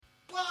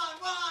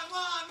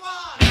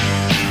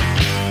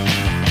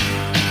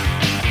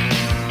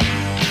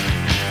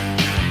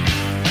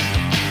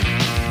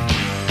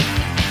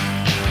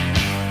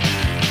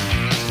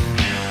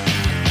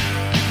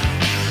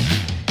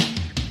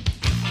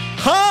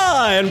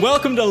Hi, and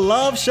welcome to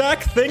Love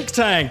Shack Think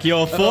Tank,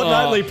 your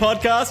fortnightly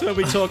podcast where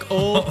we talk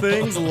all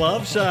things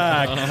Love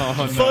Shack.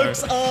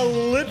 Folks are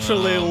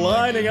literally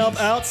lining up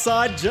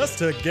outside just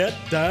to get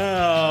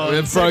down.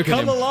 We've so broken come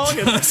him. along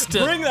and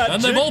bring that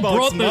And they've all jukebox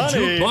brought money. the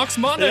jukebox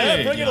money.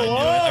 Yeah, bring it I knew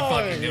along. I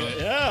fucking knew it.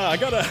 Yeah, I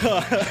gotta.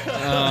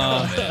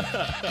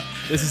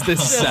 This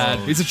is sad.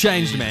 He's a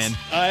changed man.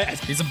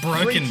 He's a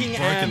broken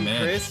man.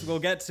 man. Chris, we'll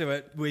get to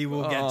it. We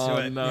will get Oh,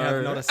 to it. no. You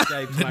have not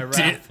escaped my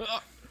wrath.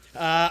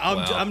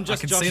 I'm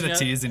just I can see the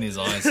joshing tears in his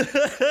eyes.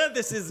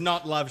 This is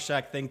not Love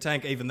Shack Think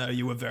Tank, even though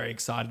you were very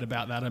excited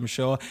about that, I'm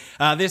sure.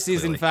 This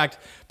is, in fact,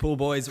 Pool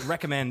Boys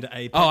recommend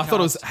a podcast. Oh, I thought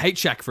it was Hate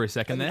Shack for a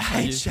second there.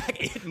 Hey,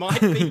 Shaq, it might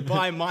be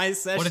by my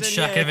session. What did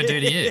Shaq yeah. ever do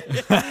to you?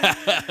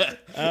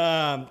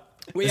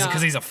 We Is it are-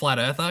 because he's a flat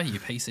earther? You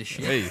piece of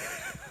shit. Hey.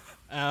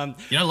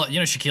 You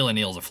know Shaquille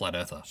O'Neal's a flat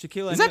earther.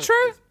 Shaquille Is that O'Neal-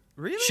 true?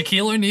 Really?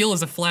 Shaquille O'Neal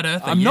is a flat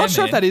earther. I'm not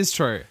sure if that is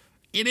true.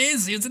 It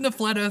is. It's in the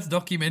Flat Earth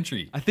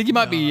documentary. I think you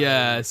might be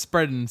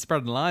spreading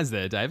lies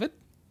there, David.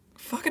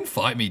 Fucking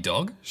fight me,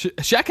 dog.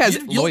 Shaq has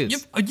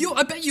lawyers. I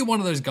bet you're one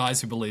of those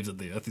guys who believes that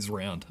the Earth is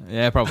round.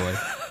 Yeah, probably.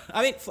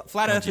 I mean,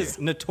 Flat Earth is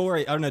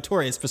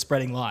notorious for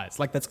spreading lies.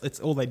 Like, that's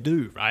all they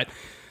do, right?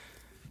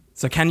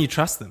 So can you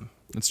trust them?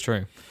 That's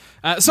true.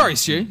 Sorry,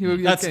 Stu. You're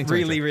That's getting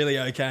really, really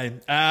okay.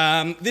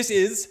 This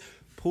is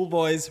Pool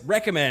Boys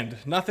Recommend.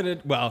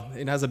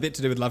 It has a bit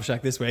to do with Love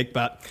Shack this week,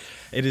 but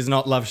it is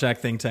not Love Shack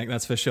Think Tank,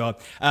 that's for sure.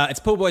 It's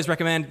Pool Boys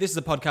Recommend. This is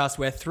a podcast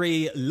where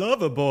three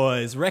lover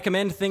boys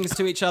recommend things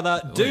to each other,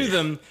 do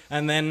them,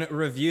 and then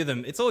review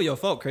them. It's all your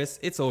fault, Chris.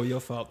 It's all your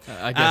fault.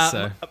 I guess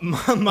so.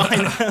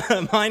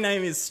 My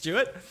name is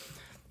Stuart,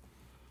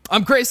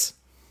 I'm Chris.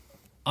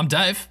 I'm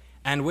Dave.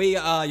 and we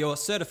are your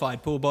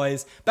certified Pool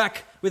Boys,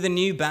 back with a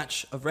new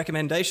batch of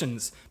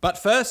recommendations. But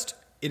first,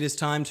 it is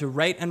time to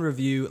rate and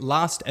review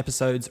last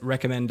episode's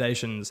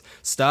recommendations,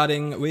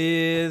 starting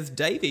with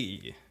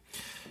Davey.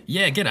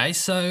 Yeah, g'day.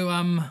 So,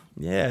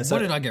 So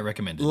what did I get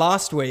recommended?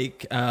 Last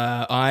week,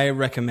 I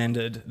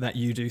recommended that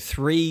you do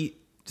 3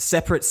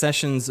 separate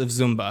sessions of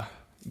Zumba,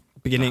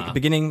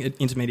 beginning,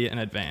 intermediate, and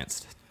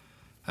advanced.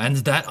 And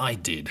that I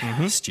did,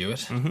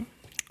 Stuart.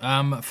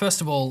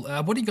 First of all,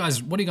 what do you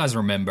guys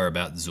remember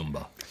about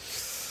Zumba?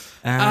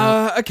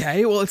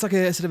 Okay, well, it's like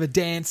a sort of a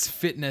dance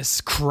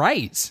fitness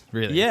craze,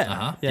 really.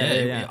 Yeah.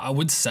 Yeah. I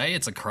would say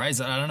it's a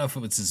craze. I don't know if it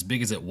was as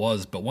big as it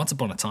was, but once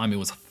upon a time, it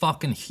was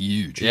fucking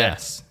huge.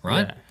 Yes.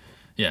 Right?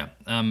 Yeah.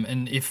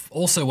 And if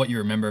also what you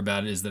remember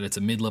about it is that it's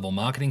a mid-level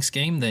marketing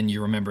scheme, then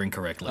you're remembering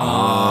correctly.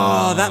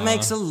 Oh, that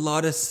makes a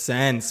lot of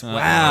sense.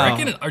 Wow. I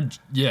reckon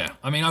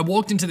I mean, I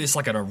walked into this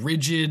like a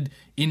rigid,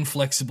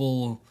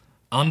 inflexible,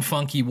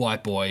 unfunky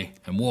white boy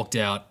and walked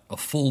out a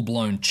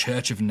full-blown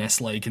Church of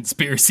Nestle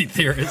conspiracy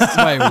theorist.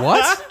 Wait,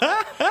 what?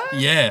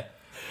 Yeah.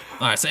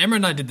 All right, so Emma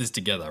and I did this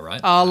together,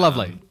 right? Oh,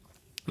 lovely.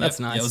 That's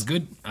Yeah, nice. it was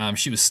good.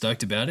 She was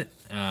stoked about it.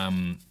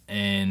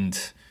 And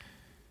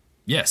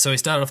yeah, so we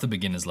started off the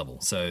beginner's level.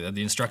 So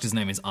the instructor's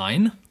name is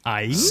Ayn.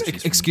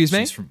 Excuse me?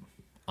 She's from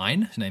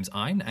Ayn. Her name's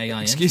Ayn.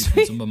 A-I-N. Excuse She's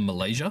me? from Zumba,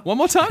 Malaysia. One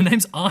more time? Her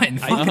name's Ayn.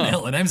 Fucking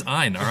hell, her name's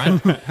Ayn, all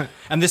right?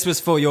 And this was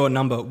for your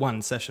number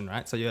 1 session,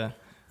 right? So you're...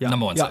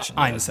 Number 1 session.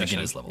 I'm yeah, session.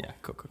 beginner's level. Yeah,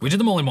 cool. We did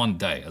them all in one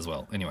day as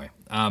well. Anyway,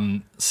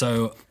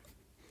 so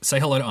say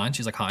hello to Ayn.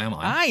 She's like, "Hi, I'm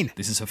Ayn. Ayn.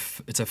 This is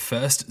it's her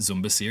first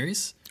Zumba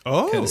series,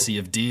 Oh. courtesy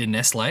of Dear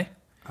Nestle. Is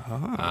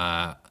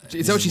that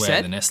what she where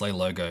said? The Nestle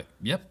logo.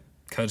 Yep,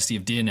 courtesy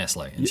of Dear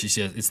Nestle. And she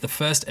says it's the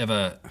first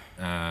ever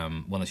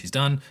one that she's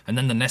done. And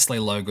then the Nestle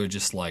logo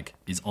just like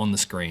is on the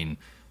screen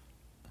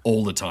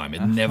all the time.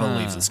 It never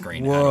leaves the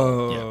screen at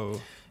all. Yeah.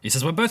 He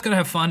says, we're both going to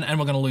have fun and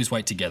we're going to lose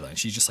weight together. And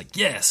she's just like,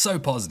 yeah, so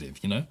positive,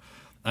 you know?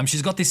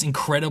 She's got this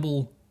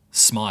incredible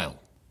smile,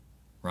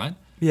 right?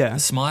 Yeah. The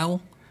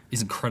smile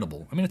is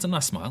incredible. I mean, it's a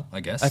nice smile,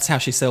 I guess. That's how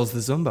she sells the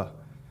Zumba.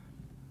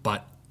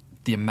 But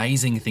the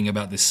amazing thing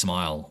about this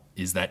smile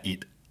is that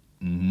it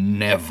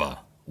never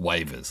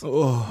wavers.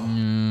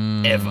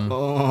 Ever.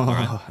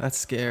 Oh, that's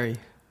scary.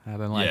 I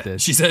don't like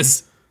this. She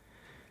says,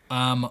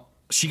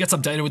 she gets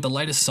updated with the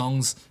latest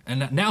songs,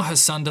 and now her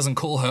son doesn't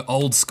call her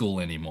old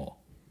school anymore.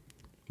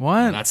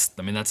 What? That's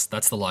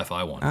the life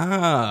I want.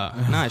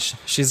 Ah, nice.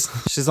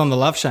 She's on the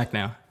Love Shack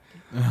now.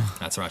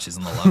 That's right. She's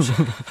in the Love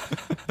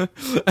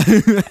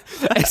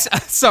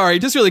Shack. Sorry,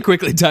 just really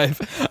quickly,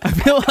 Dave. I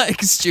feel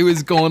like Stu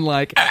has gone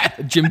like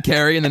Jim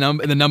Carrey in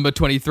the number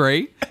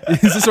 23.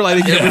 He's just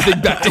relating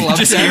everything back to Love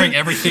Just Shack. hearing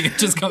everything, it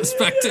just comes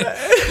back to.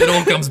 It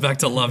all comes back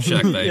to Love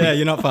Shack, baby. Yeah,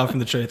 you're not far from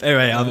the truth.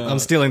 Anyway, I'm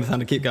stealing the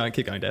thunder. Keep going,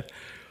 Dave.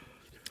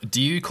 Do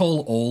you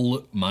call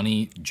all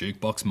money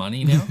jukebox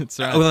money now? That's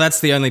right. Well, that's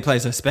the only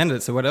place I spend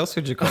it. So what else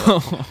would you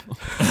call it?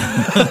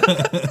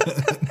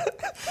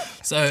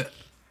 So,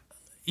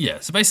 yeah.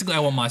 So basically,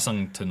 I want my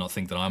son to not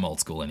think that I'm old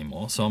school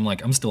anymore. So I'm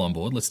like, I'm still on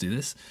board. Let's do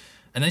this.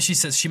 And then she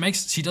says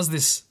she does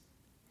this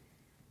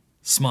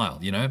smile,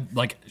 you know,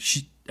 like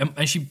she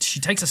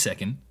takes a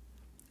second,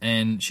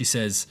 and she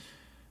says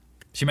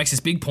she makes this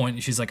big point.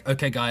 And she's like,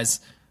 okay, guys,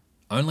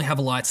 only have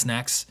a light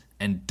snacks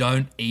and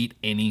don't eat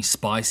any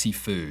spicy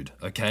food,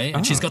 okay?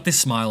 And she's got this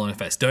smile on her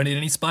face. Don't eat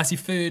any spicy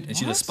food. And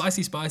she does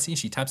spicy, and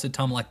she taps her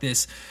tongue like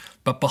this.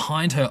 But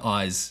behind her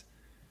eyes,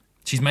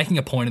 she's making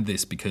a point of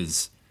this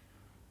because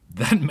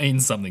that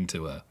means something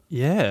to her.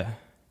 Yeah.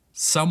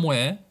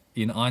 Somewhere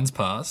in Ein's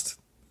past,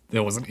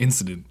 there was an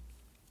incident.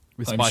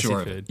 With I'm spicy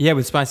sure of food. Yeah,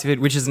 with spicy food,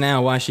 which is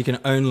now why she can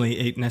only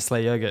eat Nestle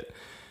yogurt.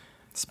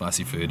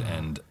 Spicy food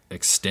and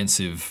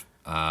extensive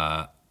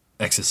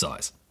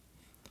exercise.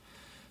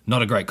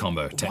 Not a great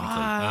combo,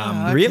 technically.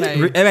 Okay.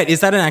 Really? Wait,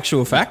 is that an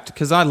actual fact?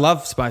 Because I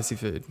love spicy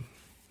food.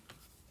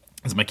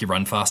 Does it make you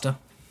run faster?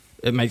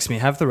 It makes me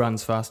have the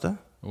runs faster.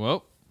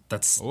 Well,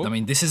 I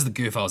mean, this is the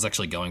goof I was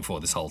actually going for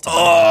this whole time.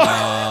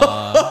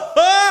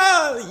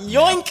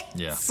 Yoink!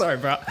 Yeah. Sorry,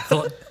 bro.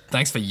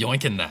 Thanks for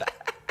yoinking that.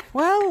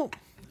 well,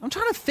 I'm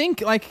trying to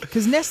think, like,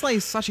 because Nestle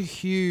is such a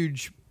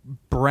huge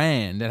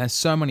brand and has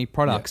so many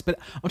products, but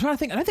I'm trying to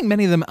think. I don't think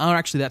many of them are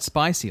actually that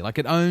spicy. Like,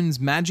 it owns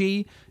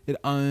Maggi, it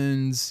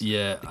owns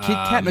Yeah. Kit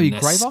Kat, maybe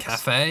Greybox.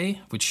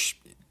 Cafe, which,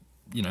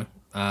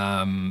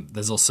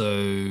 there's also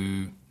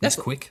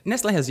Nesquik.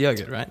 Nestle has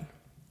yogurt, right?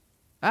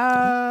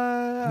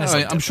 I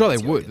mean, I'm sure they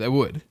definitely would. has They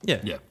would.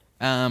 Yeah.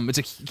 It's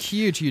a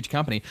huge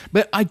company,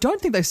 but I don't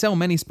think they sell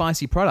many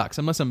spicy products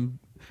unless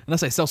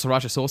they sell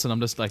sriracha sauce, and I'm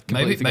just like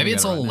completely Maybe forgetting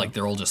it's about it all right like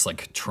they're all just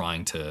like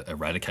trying to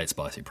eradicate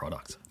spicy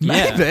products. now.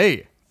 Yeah.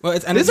 Maybe. Well,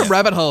 and There's a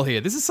rabbit hole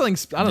here. This is something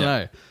I don't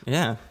know.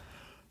 Yeah.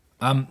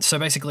 So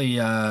basically,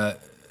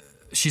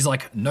 she's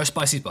like, no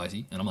spicy,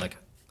 and I'm like,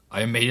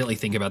 I immediately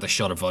think about the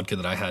shot of vodka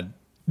that I had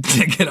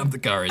to get up the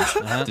courage to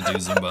do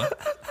Zumba.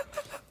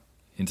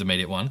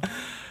 Intermediate one.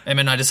 And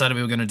then I decided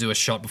we were going to do a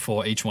shot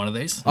before each one of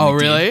these. And Oh, we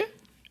did. really?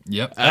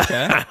 Yep.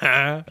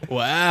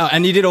 Wow.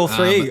 And you did all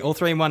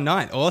three in one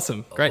night.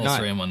 Awesome. Great All night.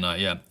 three in one night,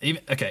 yeah.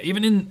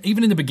 Even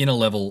in the beginner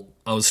level,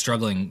 I was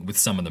struggling with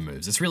some of the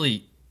moves. It's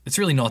really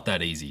not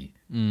that easy,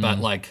 but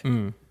like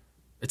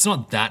it's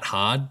not that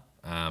hard.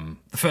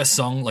 The first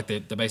song, like they're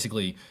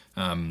basically,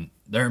 I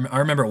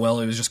remember it well.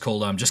 It was just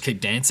called "Just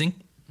Keep Dancing,"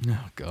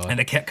 Oh god. and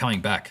it kept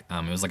coming back.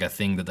 It was like a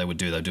thing that they would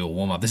do. They'd do a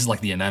warm up. This is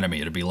like the anatomy.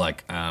 It'd be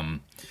like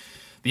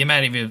the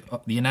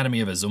anatomy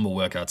of a Zumba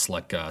workout's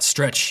like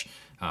stretch.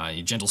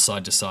 Your gentle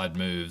side-to-side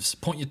moves,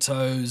 point your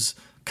toes,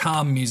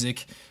 calm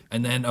music,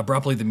 and then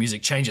abruptly the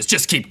music changes.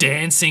 Just keep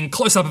dancing.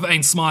 Close-up of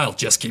Ain's smile.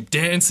 Just keep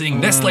dancing.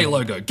 Nestle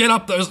logo. Get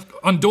up those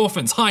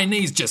endorphins. High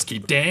knees. Just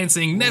keep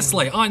dancing.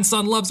 Nestle. Ain's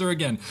son loves her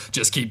again.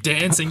 Just keep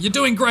dancing. You're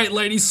doing great,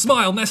 ladies.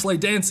 Smile. Nestle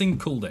dancing.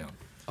 Cool down.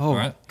 All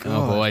right.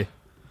 Oh boy.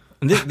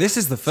 And this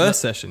is the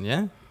first session,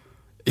 yeah?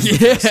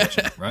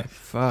 Yeah. Right.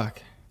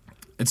 Fuck.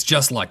 It's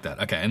just like that.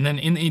 Okay, and then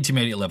in the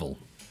intermediate level,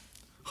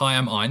 hi,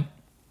 I'm Ein.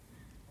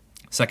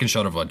 Second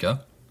shot of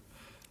vodka.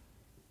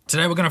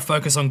 Today we're going to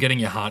focus on getting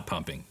your heart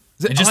pumping.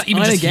 Is it And just Ein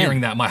even just again?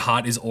 hearing that, my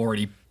heart is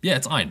already... Yeah,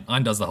 it's Ein.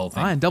 Ein does the whole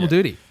thing. Fine, double Yeah.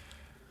 duty.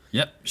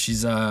 Yep,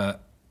 she's...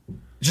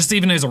 Just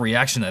even as a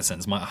reaction to that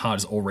sentence, my heart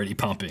is already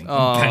pumping.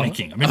 I'm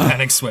panicking. I'm in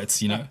panic sweats,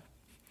 you know?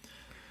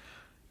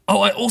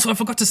 Oh, I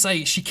forgot to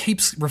say, she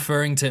keeps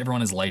referring to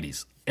everyone as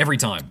ladies. Every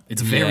time.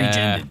 It's very Yeah.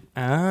 gendered.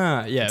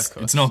 Ah, yeah, of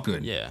course. It's not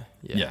good. Yeah.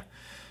 Yeah.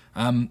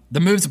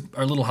 The moves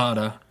are a little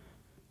harder.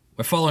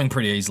 We're following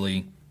pretty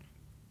easily.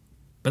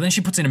 But then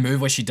she puts in a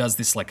move where she does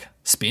this like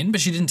spin,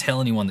 but she didn't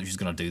tell anyone that she's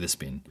going to do the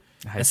spin.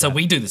 And so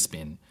we do the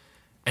spin.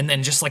 And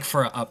then just like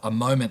for a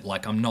moment,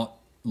 like I'm not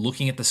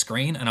looking at the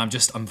screen and I'm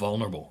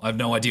vulnerable. I have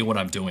no idea what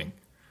I'm doing.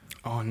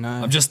 Oh,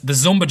 no. The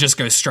Zumba just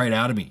goes straight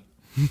out of me.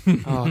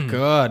 Oh,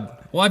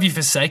 God. Why have you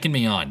forsaken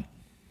me, Ein?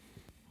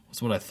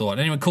 That's what I thought.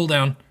 Anyway, cool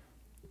down.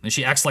 And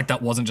she acts like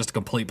that wasn't just a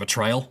complete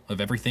betrayal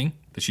of everything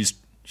that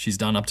she's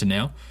done up to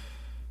now.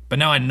 But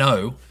now I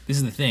know, this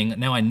is the thing,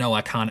 now I know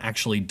I can't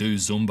actually do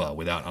Zumba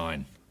without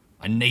Ein.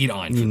 I need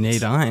Ein for You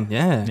this. need Ein,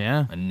 yeah.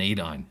 Yeah. I need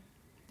Ein.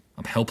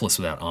 I'm helpless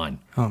without Ein.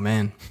 Oh,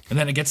 man. And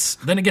then it gets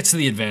to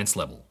the advanced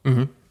level.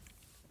 Mm-hmm.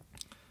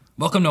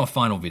 Welcome to our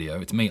final video.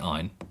 It's me,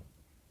 Ein.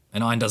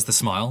 And Ein does the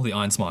smile, the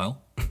Ein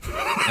smile. And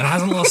it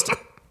hasn't lost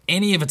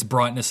any of its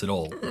brightness at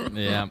all.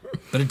 Yeah.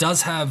 But it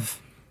does have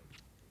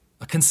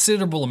a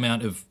considerable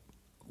amount of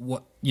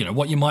what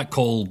you might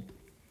call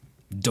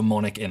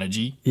demonic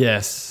energy.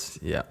 Yes.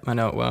 Yeah, I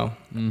know it well.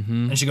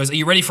 And she goes, "Are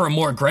you ready for a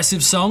more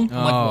aggressive song?"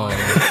 I'm like,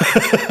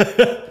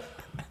 "Why?"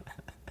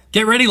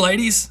 Get ready,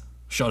 ladies.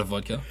 Shot of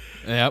vodka.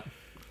 Yep.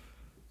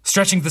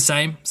 Stretching's the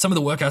same. Some of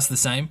the workouts are the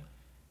same.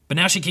 But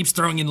now she keeps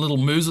throwing in little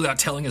moves without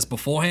telling us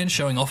beforehand,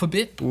 showing off a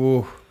bit.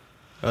 Ooh.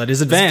 Well, it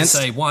is As if to advanced.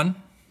 say, 1,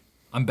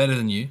 I'm better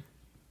than you.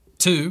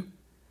 2,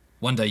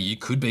 one day you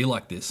could be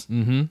like this.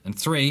 Mm-hmm. And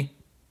 3,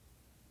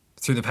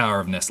 through the power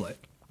of Nestle.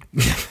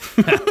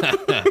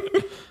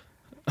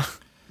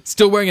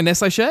 Still wearing a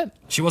Nestle shirt?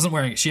 She wasn't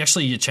wearing. She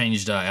actually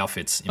changed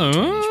outfits in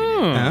between each video.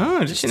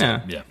 Oh, did she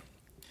know? Yeah,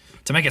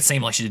 to make it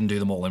seem like she didn't do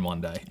them all in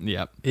one day.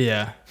 Yep.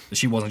 Yeah. That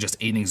she wasn't just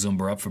eating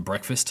Zumba up for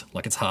breakfast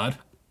like it's hard.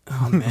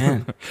 Oh,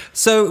 man.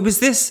 So was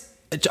this...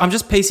 I'm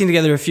just piecing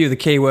together a few of the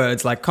key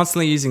words, like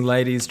constantly using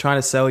ladies, trying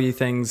to sell you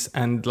things,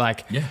 and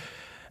like... Yeah.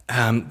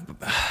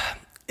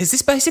 Is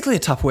this basically a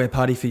Tupperware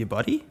party for your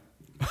body?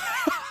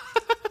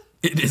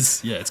 It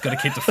is. Yeah, it's got to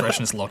keep the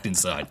freshness locked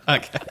inside.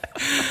 Okay.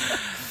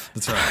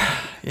 That's right.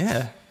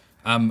 Yeah.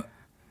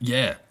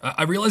 Yeah,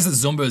 I realised that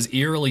Zumba is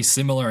eerily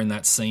similar in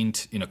that scene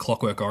in A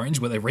Clockwork Orange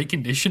where they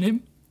recondition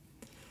him.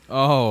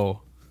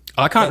 Oh.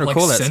 I can't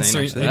recall that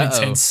sensory, scene, actually.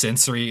 an intense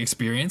sensory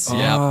experience.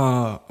 Yeah.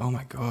 Oh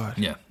my God.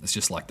 Yeah, it's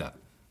just like that.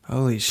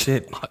 Holy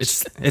shit.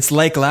 It's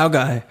Lake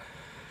Laogai.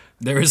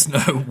 There is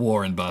no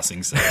war in Ba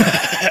Sing Se.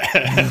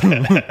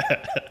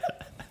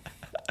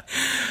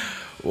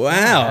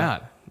 Wow.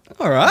 God.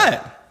 All right.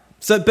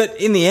 So, but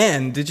in the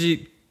end, did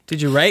you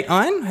rate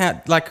Iron?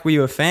 How, like, were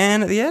you a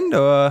fan at the end,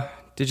 or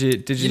did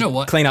you know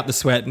what? clean up the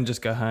sweat and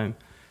just go home?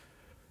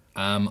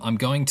 I'm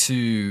going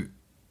to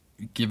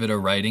give it a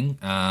rating.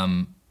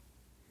 I've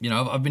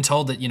been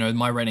told that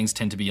my ratings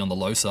tend to be on the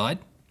low side.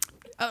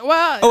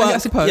 I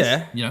suppose.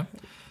 Yeah.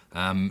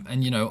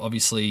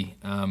 Obviously,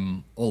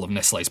 all of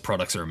Nestle's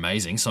products are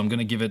amazing, so I'm going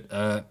to give it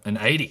an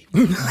 80.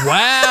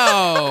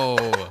 Wow.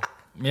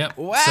 Yep.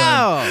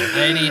 Wow.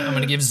 So 80. I'm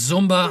going to give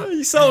Zumba.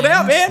 You sold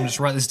out, man. I'll just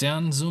write this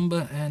down.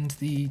 Zumba and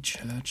the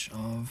Church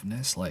of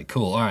Nestle.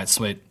 Cool. All right,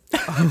 sweet.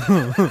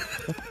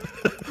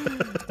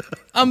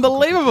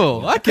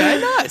 Unbelievable.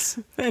 Okay, nice.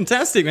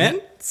 Fantastic, man.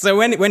 So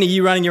when are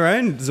you running your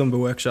own Zumba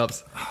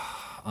workshops?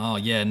 Oh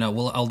yeah, no.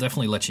 Well, I'll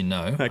definitely let you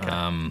know.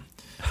 Okay.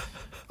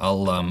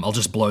 I'll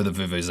just blow the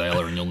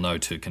Vuvuzela and you'll know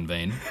to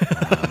convene.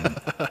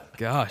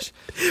 Gosh.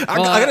 I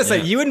gotta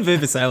say, you and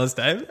Vuvuzelas,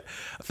 Dave,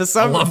 for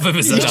some I love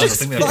Vuvuzelas. you I just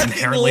think they're fucking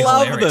inherently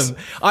love hilarious. them.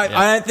 I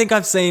don't think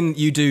I've seen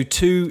you do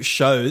 2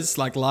 shows,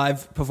 like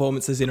live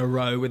performances in a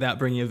row, without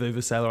bringing a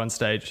Vuvuzela on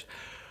stage.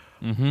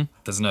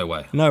 There's no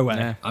way. No way.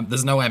 Yeah.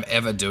 There's no way I'm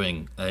ever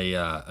doing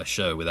a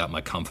show without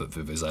my comfort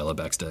Vuvuzela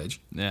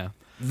backstage. Yeah.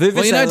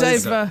 Vuvuzelas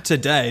Dave, to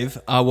Dave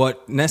are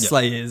what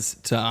Nestle is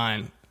to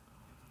Iron.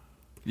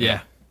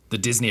 Yeah. The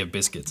Disney of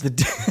biscuits.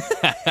 Dave,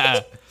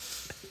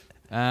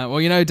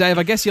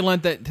 I guess you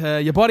learnt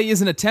that your body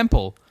isn't a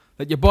temple,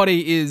 that your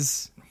body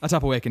is a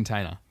Tupperware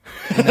container.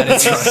 And that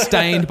it's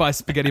stained by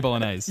spaghetti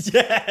bolognese.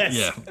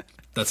 Yeah,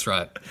 that's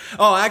right.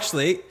 Oh,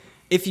 actually,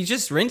 if you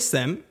just rinse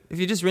them and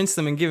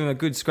give them a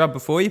good scrub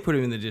before you put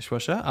them in the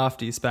dishwasher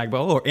after your spag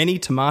bowl or any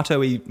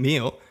tomato-y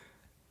meal,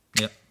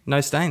 Yep. no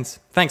stains.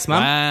 Thanks,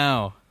 Mum.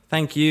 Wow.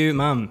 Thank you,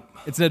 Mum.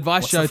 It's an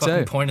advice What's show the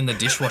fucking too. point in the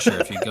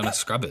dishwasher if you're going to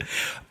scrub it?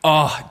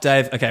 Oh,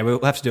 Dave. Okay, we'll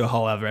have to do a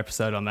whole other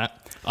episode on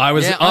that. I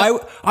was Yeah,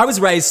 I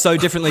was raised so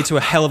differently to a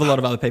hell of a lot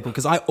of other people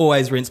because I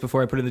always rinse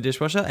before I put it in the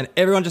dishwasher, and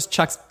everyone just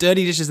chucks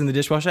dirty dishes in the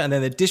dishwasher, and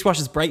then the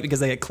dishwashers break because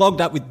they get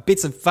clogged up with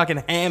bits of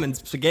fucking ham and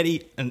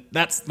spaghetti, and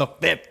that's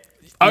their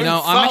own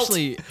fault.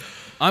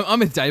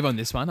 I'm with Dave on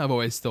this one. I've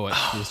always thought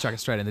you just chuck it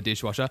straight in the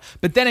dishwasher.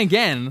 But then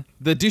again,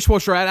 the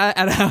dishwasher at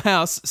our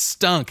house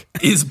stunk.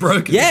 Is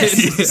broken.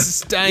 Yes. It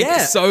stank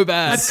so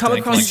bad. I've come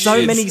Stank across like so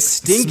shit. many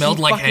stinky Smelled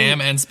like fucking-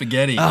 ham and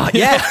spaghetti.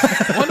 Yeah.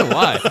 I wonder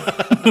why.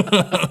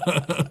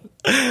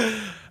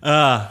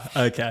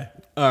 Okay.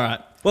 All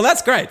right. Well,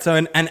 that's great. So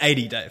an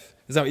 80, Dave.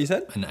 Is that what you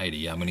said? An 80,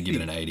 yeah. I'm going to give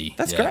it an 80.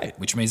 That's yeah. great.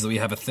 Which means that we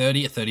have a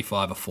 30, a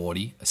 35, a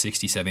 40, a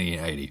 60, 70,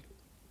 and 80.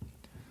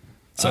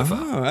 So far.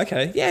 Oh,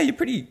 okay. Yeah, you're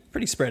pretty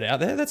spread out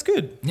there. That's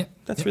good. Yep.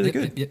 That's Yep, really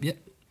yep, good.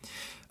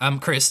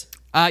 Yep. Chris,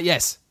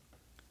 Yes.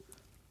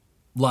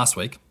 last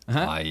week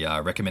I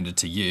recommended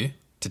to you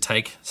to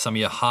take some of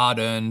your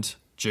hard-earned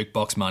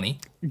jukebox money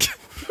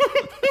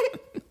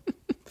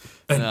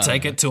and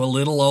take it to a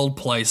little old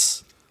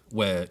place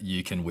where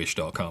you can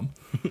wish.com.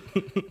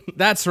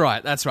 That's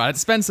right.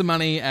 Spend some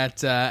money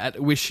at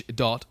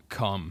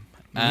wish.com.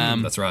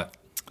 That's right.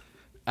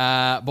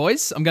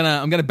 Boys, I'm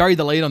gonna bury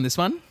the lead on this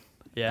one.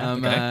 Yeah.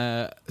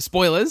 Okay.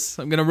 Spoilers.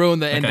 I'm gonna ruin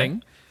the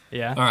ending.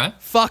 Yeah. All right.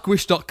 Fuck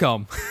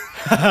wish.com.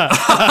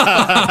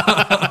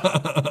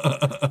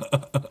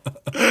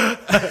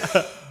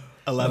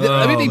 I love it.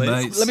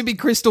 Let me be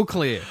crystal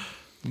clear.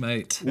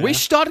 Mate.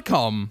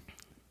 Wish.com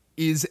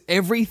is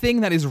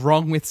everything that is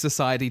wrong with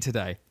society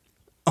today.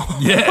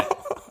 Yeah.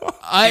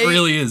 It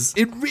really is.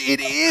 It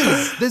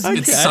is.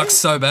 It sucks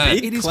so bad.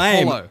 Big It is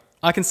claim. hollow.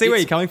 I can see where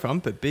you're coming from,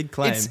 but big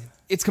claim.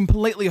 It's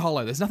completely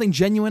hollow. There's nothing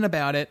genuine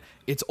about it.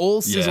 It's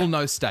all sizzle, Yeah.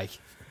 no steak.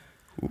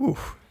 It's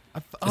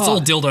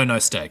all dildo, no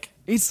steak.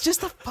 It's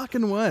just the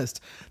fucking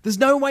worst. There's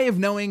no way of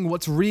knowing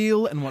what's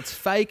real and what's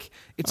fake.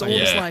 It's all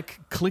just yeah. like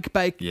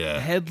clickbait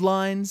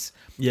headlines.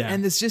 Yeah.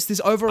 And there's just this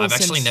overall I've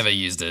sense. actually never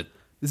used it.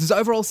 There's this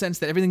overall sense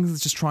that everything's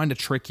just trying to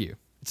trick you.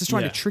 It's just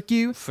trying Yeah. to trick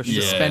you For into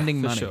sure.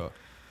 spending For money. sure.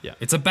 Yeah.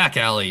 It's a back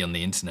alley on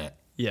the internet.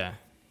 Yeah.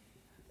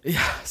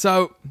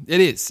 So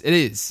it is.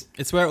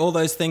 It's where all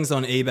those things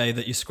on eBay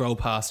that you scroll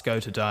past go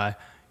to die.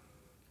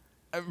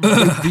 They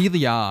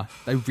really are.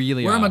 They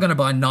really Where are. am I going to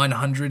buy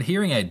 900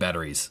 hearing aid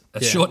batteries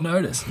at short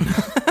notice?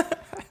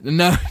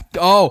 No.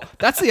 Oh,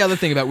 that's the other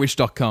thing about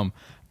Wish.com.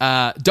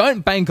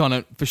 Don't bank on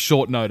it for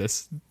short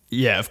notice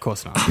Yeah, of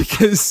course not.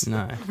 because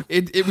No.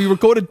 we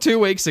recorded 2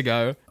 weeks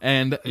ago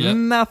and Yeah.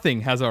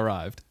 nothing has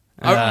arrived.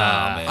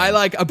 man.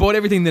 I bought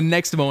everything the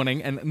next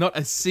morning, and not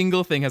a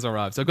single thing has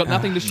arrived. So I've got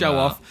nothing to show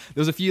off.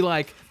 There was a few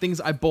like things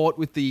I bought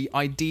with the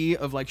idea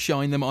of like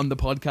showing them on the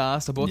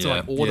podcast. I bought some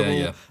like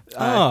Audible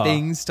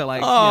things to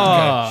like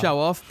show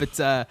off, but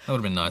That would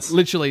have been nice.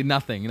 literally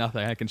nothing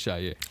I can show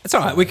you. It's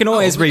all right. We can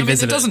always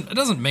revisit it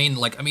doesn't mean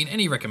like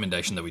any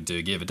recommendation that we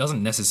do give, it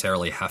doesn't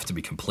necessarily have to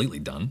be completely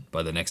done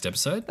by the next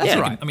episode. That's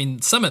right. I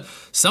mean, some of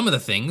the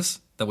things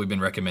that we've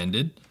been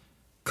recommended,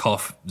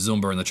 cough,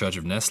 Zumba, and the Church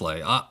of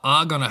Nestle,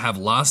 are going to have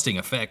lasting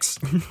effects.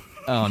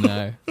 Oh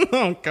no!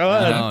 Oh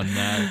god. Oh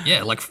no!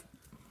 Yeah, like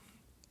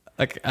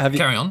Have you?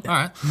 carry on. All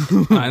right.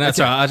 That's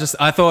right.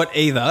 I thought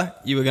either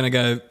you were going to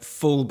go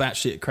full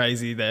batshit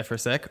crazy there for a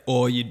sec,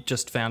 or you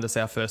just found us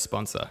our first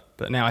sponsor.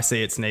 But now I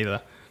see it's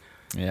neither.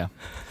 Yeah.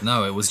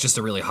 No, it was just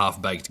a really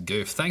half-baked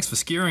goof. Thanks for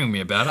skewering me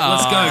about it.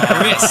 Let's go,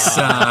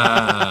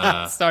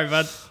 Chris. Sorry,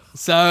 bud.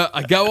 So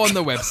I go on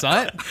the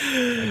website.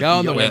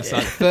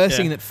 website. First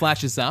thing that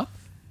flashes up,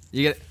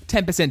 you get a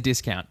 10%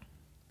 discount.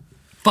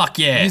 Fuck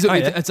yeah. Use it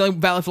it's only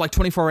valid for like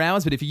 24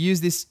 hours, but if you use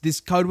this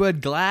code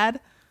word GLAD,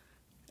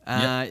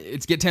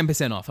 it's get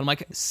 10% off. I'm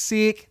like,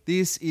 sick.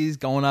 This is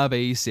gonna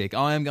be sick.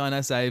 I am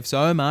gonna save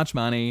so much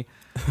money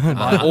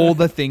by all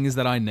the things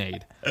that I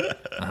need.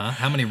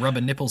 How many rubber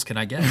nipples can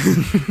I get?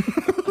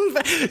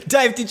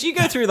 Dave, did you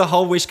go through the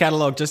whole Wish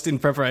catalog just in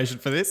preparation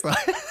for this?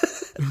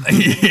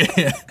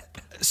 Yeah.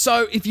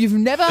 So if you've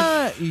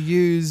never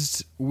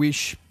used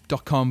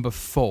Wish.com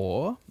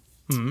before,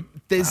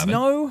 there's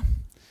no...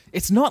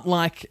 It's not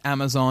like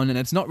Amazon, and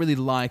it's not really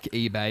like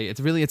eBay.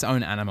 It's really its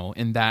own animal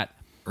in that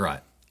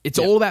Right. it's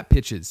all about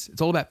pitches. It's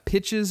all about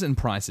pitches and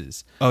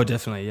prices. Oh,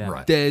 definitely, yeah.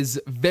 Right. There's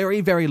very,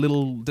 very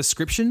little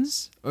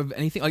descriptions of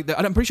anything. Like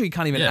I'm pretty sure you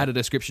can't even add a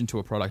description to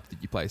a product that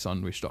you place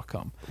on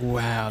Wish.com.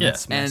 Wow, Yeah.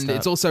 that's messed And up.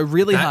 it's also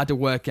really hard to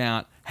work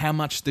out how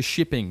much the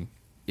shipping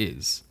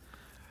is.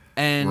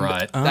 And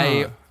Right.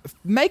 they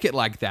make it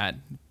like that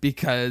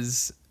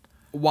because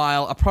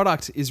while a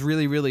product is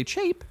really, really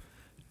cheap,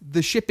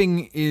 the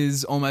shipping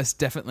is almost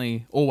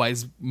definitely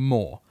always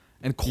more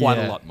and quite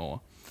a lot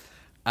more.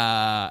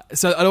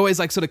 So I'd always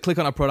like sort of click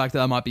on a product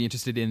that I might be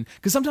interested in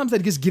because sometimes they're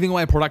just giving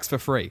away products for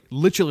free.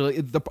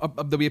 Literally,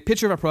 there'll be a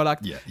picture of a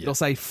product. Yeah. It'll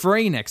say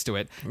free next to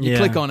it. You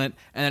click on it,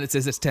 and then it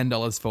says it's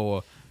 $10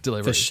 for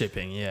delivery. for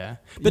shipping, yeah.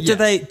 But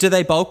Yeah. do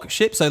they bulk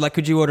ship? So, like,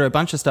 could you order a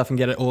bunch of stuff and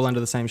get it all under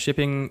the same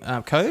shipping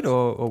code,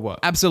 or what?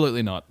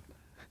 Absolutely not.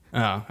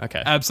 Oh,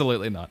 okay.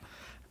 Absolutely not.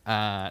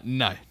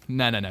 No.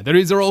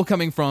 These are all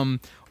coming from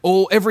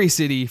every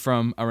city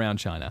from around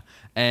China,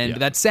 and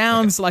that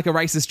sounds like a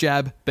racist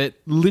jab, but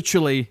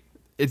literally,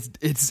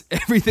 it's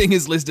everything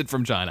is listed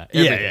from China.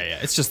 Everything. Yeah.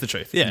 It's just the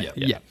truth. Yeah.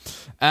 Yeah.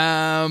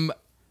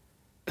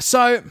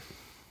 So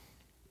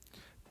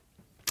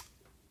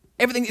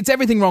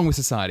everything wrong with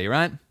society,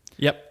 right?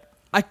 Yep.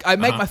 I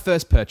make my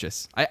first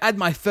purchase. I add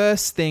my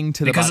first thing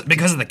to the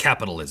Because of the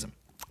capitalism.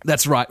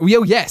 That's right.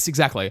 Well, yes,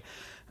 exactly.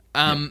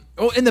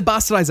 Or in the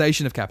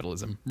bastardization of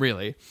capitalism,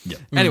 really. Yeah.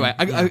 Anyway,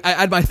 I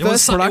add my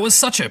first product. It was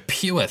such a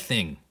pure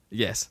thing.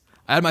 Yes.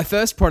 I add my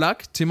first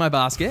product to my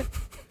basket,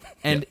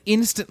 and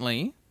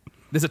instantly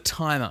there's a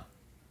timer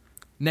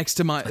next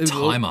to my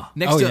timer?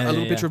 next Oh, to yeah, a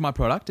little yeah, picture yeah. of my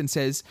product, and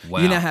says Wow.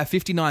 you now have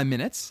 59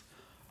 minutes.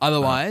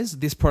 Otherwise,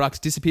 this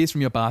product disappears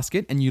from your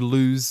basket, and you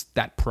lose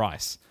that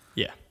price.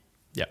 Yeah.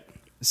 Yep.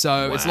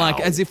 So it's like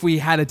as if we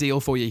had a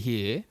deal for you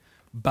here,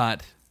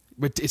 but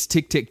it's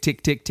tick, tick,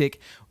 tick, tick, tick.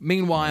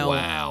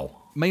 Meanwhile,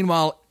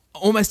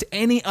 almost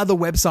any other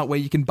website where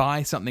you can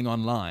buy something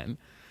online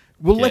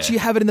will let Yeah. you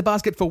have it in the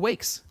basket for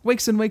weeks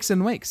and weeks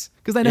and weeks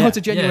because they know Yeah. it's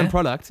a genuine Yeah.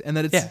 product and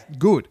that it's Yeah.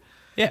 good.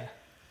 Yeah.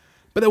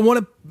 But they want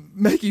to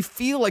make you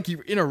feel like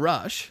you're in a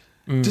rush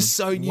just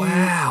so you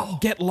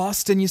get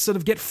lost and you sort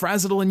of get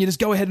frazzled and you just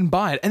go ahead and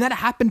buy it. And that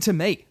happened to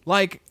me.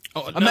 Like,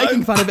 I'm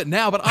making fun of it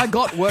now, but I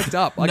got worked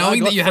up. Like,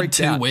 knowing I got that you had freaked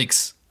 2 out.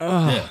 weeks.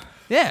 Yeah.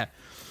 Yeah.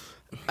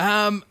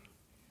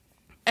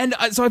 And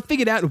so I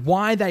figured out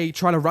why they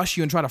try to rush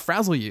you and try to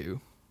frazzle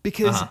you.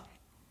 Because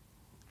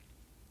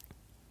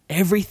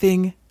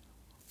everything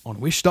on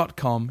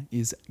Wish.com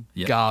is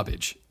Yep.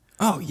 garbage.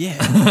 Oh,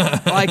 yeah.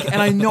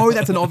 And I know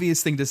that's an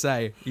obvious thing to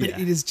say, but Yeah.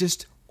 it is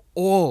just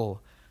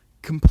all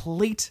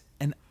complete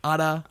and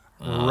utter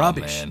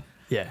rubbish. Man.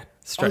 Yeah. I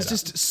Straight was up.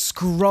 just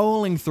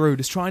scrolling through,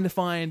 just trying to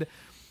find...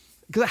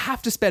 Because I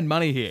have to spend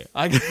money here.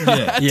 I have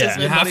Yeah. to You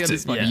spend have money on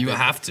this to. fucking You thing.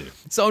 have to.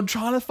 So I'm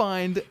trying to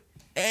find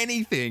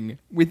anything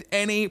with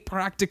any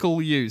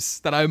practical use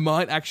that I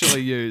might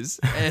actually use,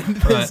 and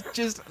there's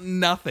just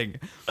nothing.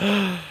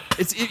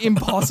 It's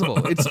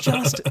impossible.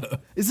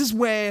 This is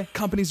where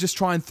companies just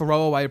try and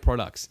throw away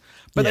products,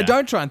 but they Yeah.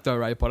 don't try and throw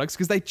away products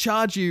because they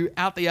charge you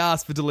out the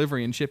ass for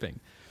delivery and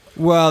shipping.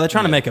 Well, they're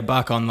trying to make a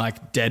buck on,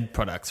 like, dead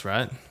products,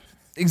 right?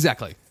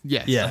 Exactly.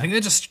 Yes. Yeah. I think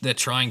they're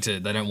trying to.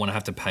 They don't want to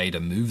have to pay to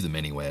move them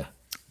anywhere.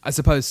 I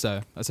suppose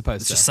so. It's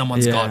just someone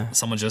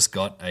just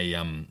got a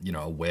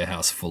a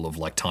warehouse full of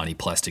like tiny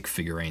plastic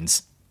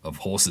figurines of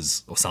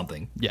horses or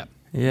something. Yeah.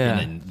 Yeah. And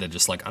then they're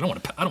just like, I don't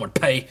want to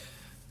pay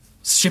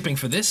shipping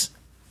for this.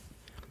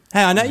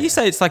 Hey, I know you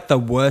say it's like the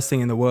worst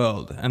thing in the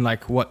world, and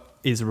like what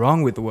is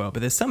wrong with the world,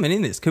 but there's something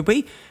in this. Could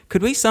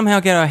we somehow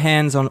get our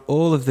hands on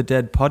all of the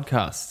dead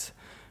podcasts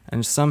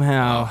and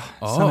somehow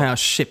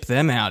ship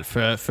them out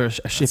for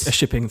a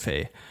shipping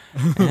fee?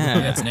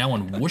 Yeah, it's now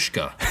on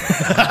Whooshka.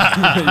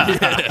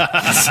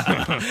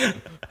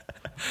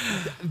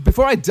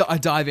 Before I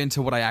dive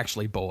into what I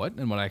actually bought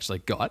and what I actually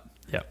got,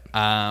 Yep.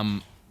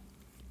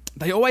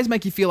 they always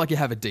make you feel like you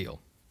have a deal.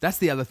 That's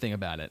the other thing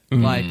about it.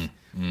 Like,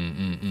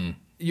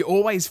 you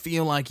always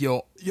feel like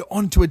you're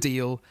onto a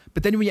deal,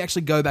 but then when you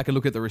actually go back and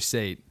look at the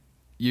receipt,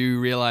 you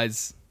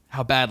realize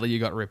how badly you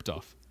got ripped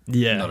off.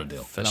 Yeah, Not a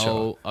deal. for And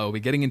sure. I'll be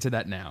getting into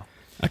that now.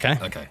 Okay.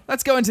 Okay.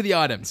 Let's go into the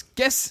items.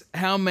 Guess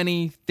how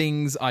many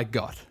things I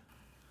got.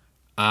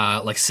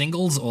 Like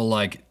singles or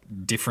like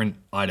different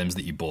items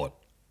that you bought?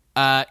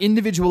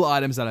 Individual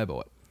items that I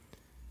bought.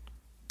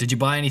 Did you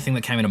buy anything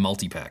that came in a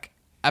multi-pack?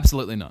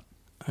 Absolutely not.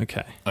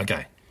 Okay.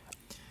 Okay.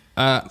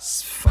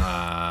 Four.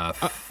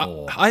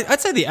 I'd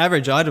say the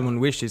average item on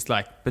Wish is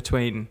like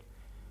between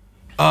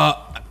 0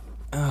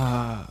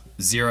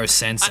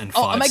 cents and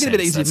 5 I'll make it a bit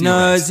cents. easier That's for you.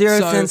 no correct. 0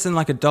 So, cents and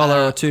like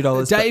 $1 or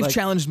 $2. Dave but, like,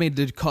 challenged me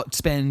to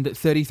spend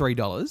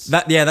 $33.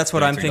 that's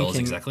what I'm $33 thinking.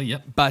 exactly.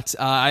 Yep. But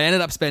I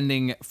ended up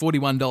spending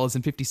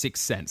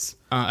 $41.56.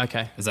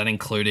 Okay. Is that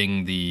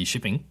including the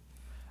shipping?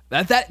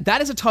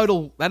 That is a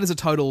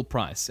total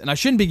price, and I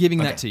shouldn't be giving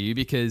that Okay. to you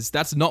because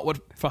that's not what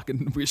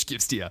fucking Wish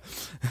gives to you.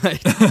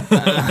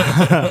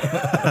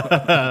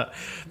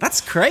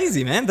 That's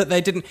crazy, man. That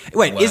they didn't.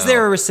 Wait, is Wow.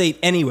 there a receipt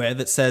anywhere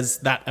that says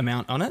that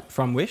amount on it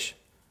from Wish?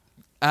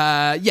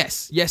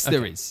 Yes,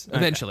 there is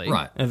eventually,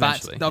 Right.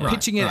 Eventually. But they're Right,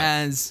 pitching it right.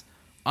 as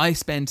I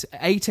spent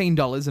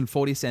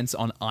 $18.40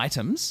 on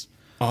items.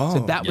 Oh, So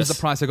that was yes.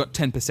 the price I got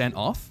 10%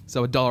 off.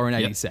 So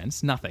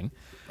 $1.80, nothing.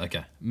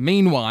 Okay.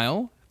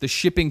 Meanwhile, the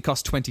shipping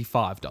cost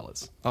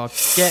 $25. Oh,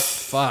 get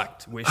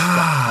fucked,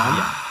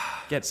 Wish.com.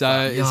 Get So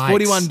fucked. it's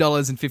Yikes.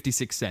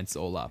 $41.56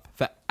 all up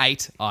for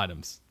 8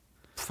 items.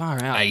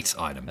 Far out. 8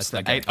 items. That's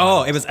Okay. eight.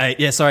 Oh, it was 8.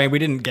 Yeah, sorry, we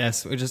didn't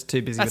guess. We're just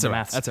too busy That's with the all right.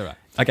 maths. That's all right.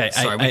 Okay,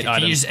 Sorry, eight can you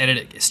items. just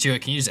edit it?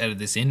 Stuart, can you just edit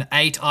this in?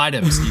 8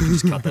 items. You can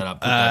just cut that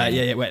up. Put that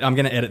in. Yeah, wait. I'm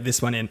going to edit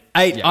this one in.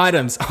 8 Yeah.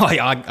 items. Oh,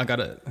 yeah, I got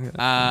it.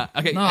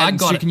 Okay, No, I and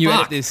got Stu, it. can you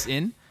edit Fuck. this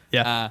in?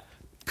 Yeah.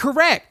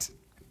 Correct.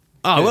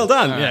 Oh, well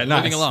done. All Yeah, right, nice.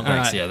 moving along. All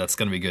Thanks. right. Yeah, that's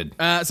going to be good.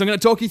 So I'm going to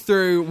talk you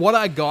through what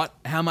I got,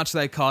 how much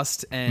they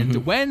cost,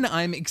 and when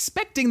I'm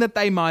expecting that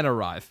they might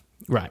arrive.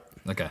 Right.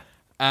 Okay.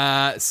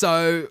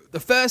 So the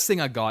first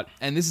thing I got,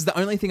 and this is the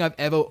only thing I've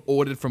ever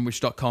ordered from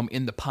Wish.com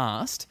in the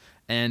past,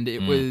 and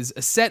it was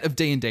a set of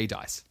D&D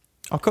dice.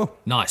 Oh, cool.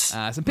 Nice.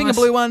 Some pink and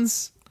blue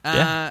ones.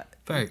 Yeah.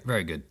 Very,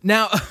 very good.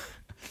 Now,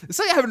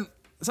 something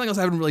else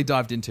I haven't really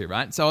dived into,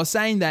 right? So I was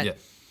saying that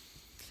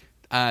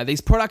Yeah.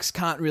 these products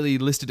can't really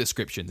list a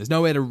description. There's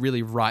nowhere to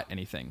really write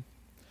anything.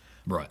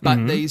 Right.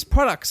 But these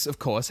products, of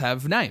course,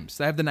 have names.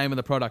 They have the name of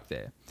the product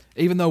there,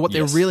 even though what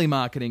Yes. they're really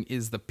marketing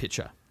is the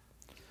picture.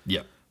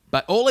 Yep.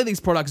 But all of these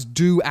products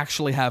do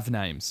actually have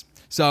names.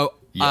 So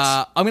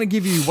Yes. I'm going to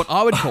give you what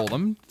I would call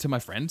them to my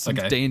friends, some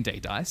Okay. D&D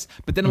dice.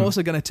 But then I'm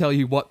also going to tell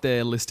you what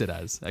they're listed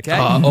as. Okay?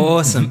 Oh,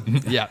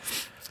 awesome. Yeah.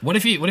 What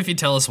if you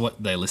tell us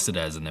what they're listed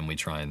as, and then we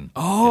try and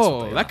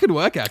Oh, that could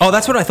work. Actually, Oh,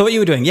 that's what I thought you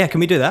were doing. Yeah, can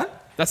we do that?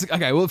 that's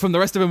okay. Well, from the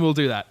rest of them, we'll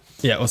do that.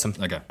 Yeah, awesome.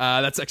 Okay.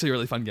 That's actually a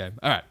really fun game.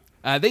 All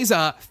right. These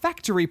are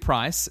factory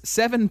price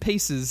 7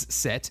 pieces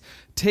set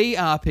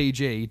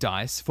TRPG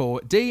dice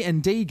for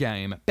D&D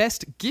game.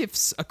 Best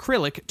gifts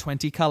acrylic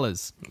 20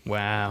 colors.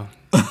 Wow.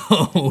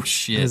 Oh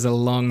shit. There's a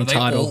long Are they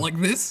title. all like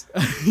this?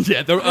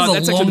 Yeah,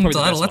 That's a long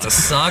title. That's a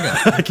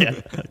saga.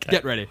 Okay.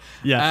 Get ready.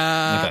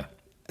 Yeah. Okay.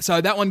 So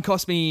that one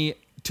cost me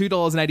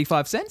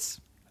 $2.85.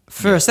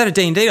 For a set of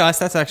D&D dice,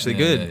 that's actually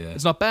good. Yeah, yeah.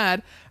 It's not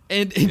bad.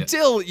 And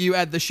until you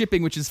add the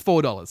shipping, which is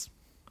 $4.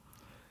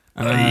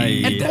 And All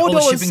the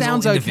 $4 shipping's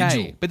sounds all okay,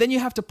 individual. but then you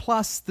have to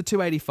plus the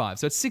 $2.85,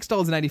 so it's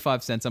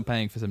 $6.85 I'm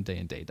paying for some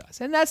D&D dice,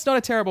 and that's not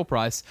a terrible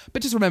price.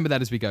 But just remember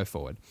that as we go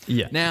forward.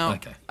 Yeah. Now,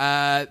 Okay.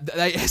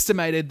 They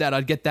estimated that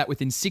I'd get that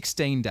within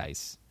 16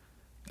 days.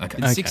 Okay.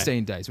 In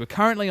 16 days, we're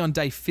currently on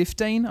day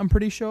 15. I'm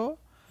pretty sure.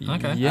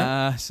 Okay.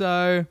 Yeah.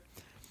 So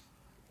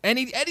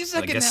any I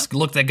second now. guess,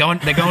 look, they're going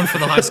for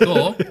the high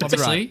score.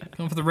 Obviously,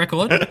 going for the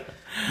record.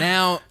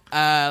 Now,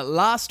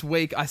 last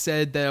week I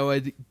said that I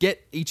would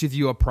get each of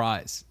you a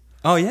prize.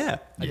 Oh, yeah.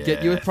 I'd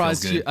get you a Yeah,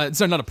 prize. feels good.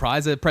 Sorry, not a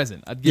prize, a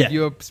present. I'd give Yeah.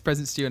 you a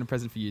present, Stu, and a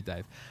present for you,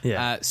 Dave.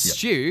 Yeah.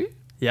 Stu,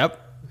 Yep.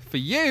 for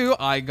you,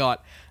 I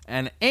got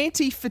an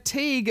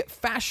anti-fatigue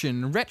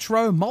fashion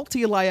retro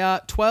multi-layer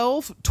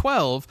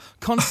 12-12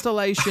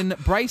 constellation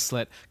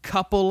bracelet,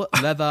 couple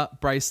leather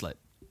bracelet.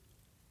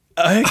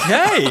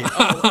 Okay.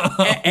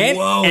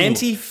 Whoa.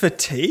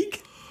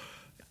 Anti-fatigue?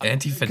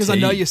 Anti-fatigue. Because I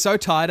know you're so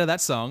tired of that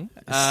song.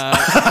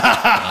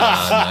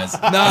 Nice.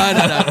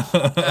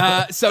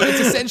 No. So it's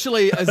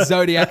essentially a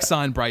zodiac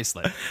sign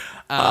bracelet.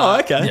 Oh,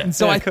 okay. yeah.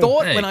 So Yeah, I cool.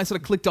 thought Hey. when I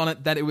sort of clicked on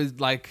it that it was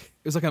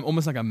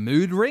almost like a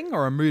mood ring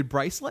or a mood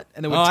bracelet,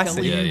 and it would Oh, I tell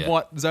see. you Yeah, yeah.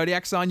 what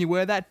zodiac sign you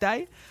were that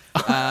day.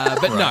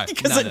 But no,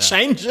 Because no, it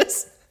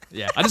changes.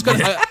 Yeah, I just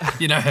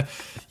got. You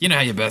know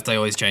how your birthday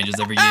always changes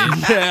every year.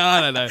 Yeah,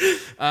 I don't know,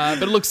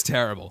 but it looks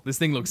terrible. This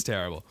thing looks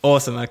terrible.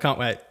 Awesome. I can't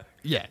wait.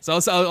 Yeah, so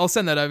I'll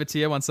send that over to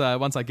you once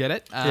I get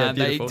it. Yeah,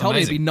 they beautiful. told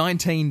me it'd be Amazing.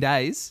 19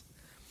 days,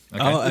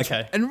 Okay. Oh,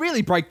 okay. and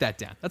really break that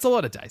down. That's a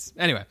lot of days.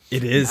 Anyway,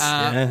 It is.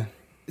 Yeah.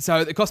 so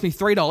it cost me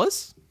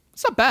 $3.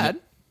 It's not bad,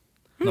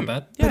 Not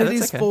bad. Yeah, but it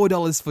that's is okay.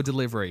 $4 for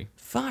delivery.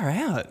 Far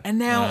out. And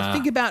now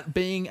think about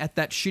being at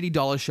that shitty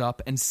dollar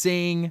shop and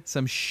seeing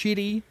some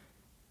shitty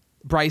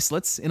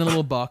bracelets in a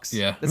little box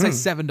Yeah. that say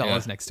 $7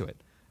 Yeah. next to it.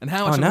 And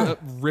how much no. of a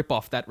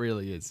rip-off that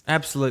really is.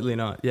 Absolutely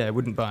not. Yeah,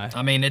 wouldn't buy.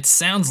 I mean, it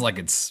sounds like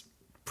it's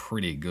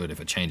pretty good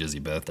if it changes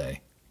your birthday.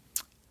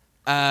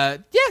 Yeah,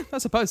 I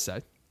suppose so.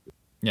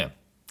 Yeah.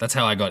 That's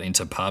how I got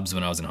into pubs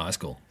when I was in high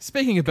school.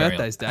 Speaking of Carry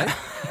birthdays, Dave,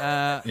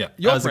 Yeah. your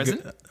That was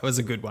present. that was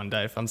a good one,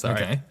 Dave. I'm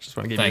sorry. Okay. Just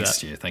want to give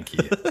Thanks, you that. Stu. Thank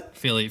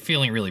you.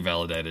 feeling really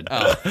validated.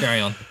 Oh. Carry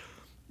on.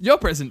 Your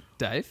present,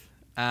 Dave,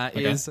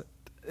 is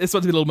this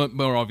one's a little bit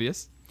more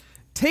obvious.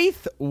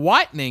 Teeth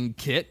whitening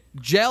kit,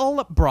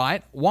 gel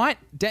bright, white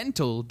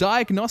dental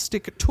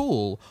diagnostic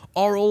tool,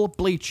 oral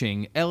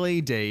bleaching,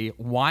 LED,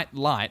 white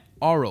light,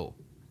 oral.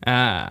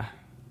 Ah.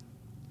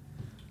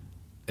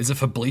 Is it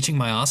for bleaching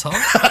my asshole? The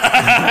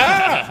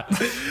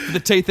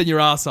teeth in your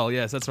arsehole.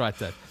 Yes, that's right,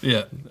 Dave.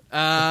 Yeah.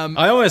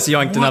 I almost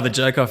yoinked another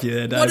joke off you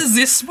there, Dave. What does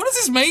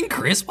this mean,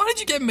 Chris? Why did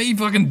you get me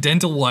fucking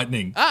dental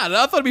whitening? I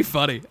thought it'd be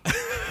funny.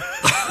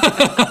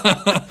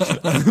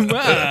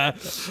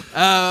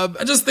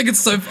 I just think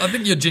I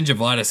think your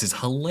gingivitis is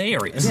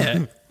hilarious.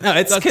 Yeah. No,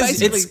 it's That's because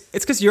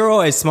basically- you're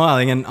always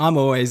smiling and I'm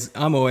always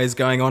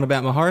going on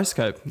about my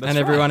horoscope and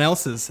everyone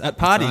else's at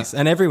parties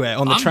and everywhere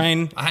on the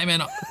train. Hey,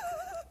 man.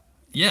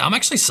 Yeah, I'm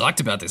actually psyched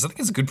about this. I think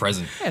it's a good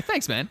present. Yeah,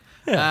 thanks, man.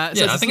 Yeah, I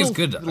this think it's little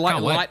good. I Light,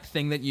 can't wait. light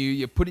thing that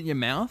you put in your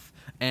mouth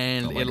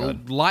and Oh my it'll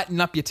God.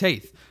 lighten up your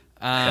teeth.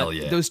 Hell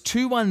yeah. There was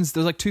two ones.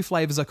 There was like two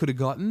flavors I could have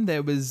gotten.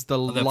 There was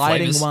the there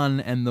lighting flavors?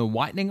 one and the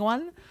whitening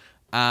one.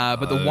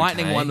 But the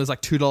whitening Okay. one was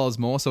like $2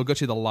 more, so I got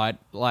you the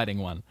lighting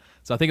one.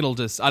 So I think it'll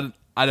just. I don't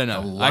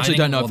know. I actually Lightning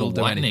don't know or if the it'll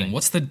do whitening? anything.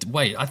 What's the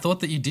wait? I thought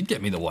that you did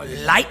get me the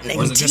whitening. Lightning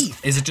Or is it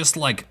teeth. Is it just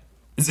like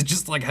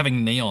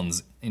having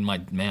neons in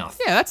my mouth?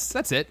 Yeah,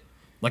 that's it.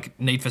 Like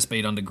Need for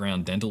Speed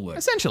Underground dental work.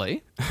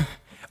 Essentially.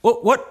 Well,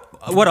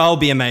 what I'll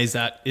be amazed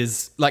at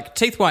is like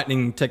teeth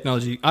whitening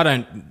technology. I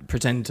don't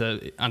pretend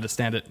to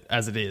understand it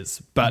as it is,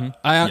 but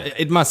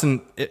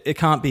it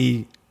can't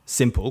be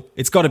simple.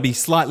 It's got to be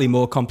slightly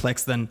more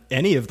complex than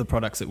any of the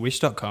products at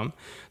Wish.com.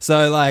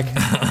 So like,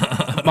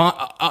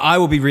 I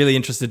will be really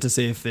interested to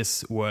see if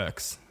this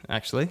works.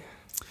 Actually,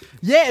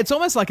 Yeah, it's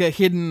almost like a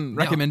hidden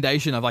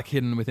recommendation of like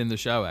hidden within the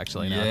show.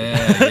 Actually, now.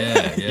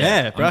 Yeah.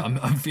 Yeah, bro.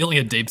 I'm feeling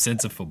a deep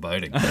sense of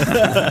foreboding.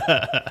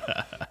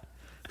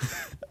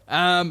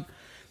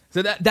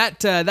 So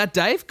that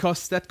Dave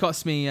cost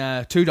me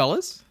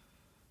 $2.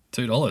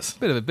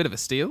 $2. Bit of a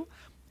steal,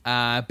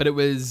 but it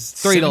was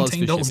 $3 for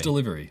shipping.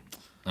 delivery.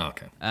 Oh,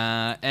 okay.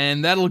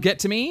 And that'll get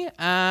to me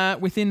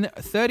within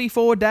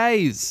 34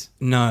 days.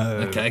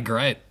 no. Okay,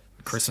 great.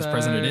 Christmas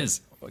present it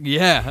is.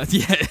 Yeah,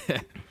 yeah.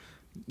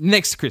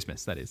 Next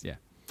Christmas, that is, yeah.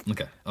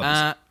 Okay.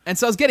 obviously. And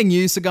so I was getting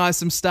you guys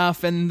some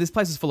stuff, and this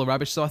place is full of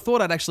rubbish. So I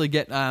thought I'd actually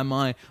get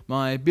my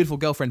beautiful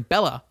girlfriend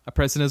Bella a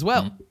present as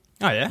well.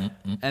 Oh yeah.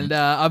 And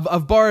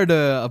I've borrowed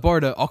a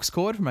aux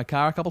cord from my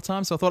car a couple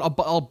times. So I thought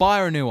I'll buy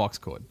her a new aux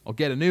cord. I'll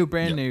get a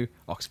brand new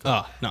aux cord.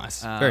 Oh,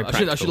 nice. Very I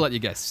practical. should let you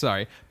guess.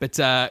 Sorry, but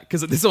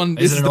because this it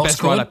is an the aux best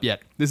cord? write up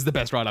yet. This is the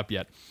best write up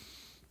yet.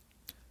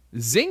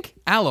 Zinc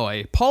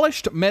alloy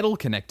polished metal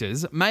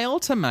connectors, male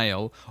to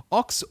male,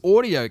 aux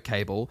audio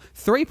cable,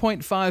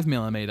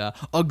 3.5mm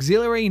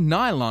auxiliary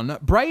nylon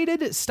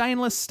braided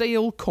stainless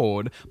steel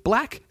cord,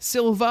 black,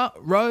 silver,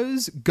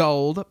 rose,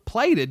 gold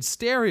plated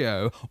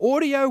stereo,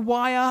 audio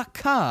wire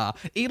car,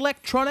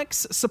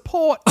 electronics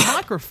support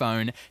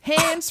microphone,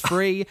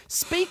 hands-free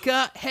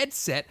speaker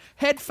headset,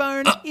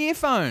 headphone,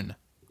 earphone.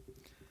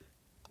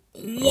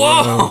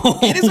 Whoa!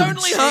 It is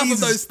only half of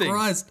Jesus those things.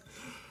 Christ.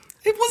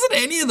 It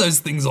wasn't any of those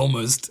things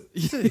almost.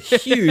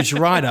 Huge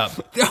write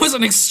up. That was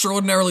an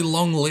extraordinarily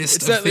long list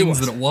of certainly things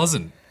was. that it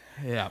wasn't.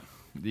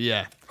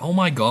 Yeah. Oh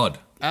my God.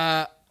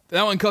 That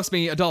one cost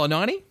me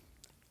 $1.90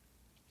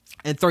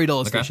 and $3 for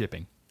Okay.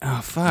 shipping.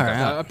 Oh, far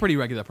out. A pretty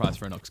regular price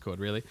for an aux cord,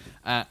 really.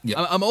 Yep.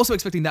 I'm also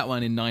expecting that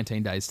one in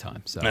 19 days'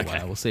 time, so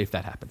Okay. we'll see if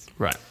that happens.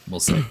 Right. We'll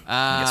see.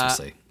 I guess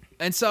we'll see.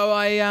 And so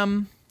I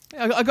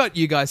got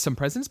you guys some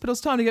presents, but it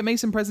was time to get me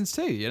some presents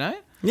too, you know?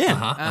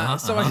 Yeah.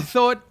 So I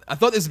thought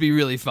this would be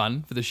really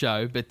fun for the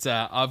show, but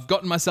I've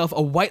gotten myself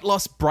a weight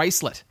loss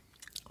bracelet.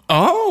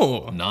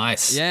 Oh.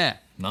 Nice. Yeah.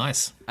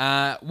 Nice.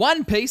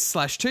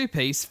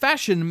 1-piece/2-piece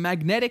fashion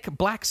magnetic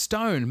black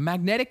stone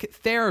magnetic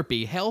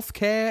therapy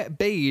healthcare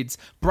beads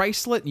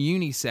bracelet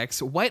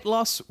unisex weight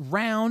loss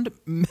round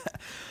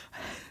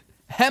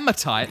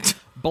hematite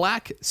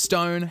black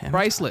stone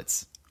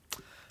bracelets.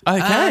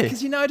 Okay.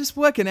 Because just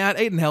working out,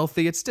 eating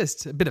healthy, it's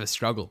just a bit of a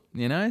struggle,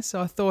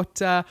 So I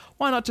thought,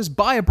 why not just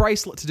buy a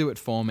bracelet to do it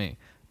for me?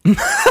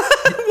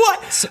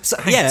 what? So,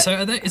 Hang on, so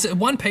is it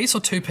one piece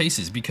or two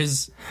pieces?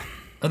 Because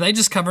Are they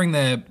just covering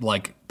their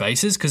like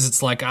bases? Because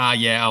it's like, our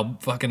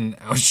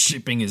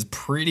shipping is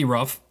pretty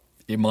rough.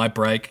 It might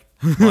break.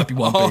 Might be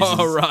one piece.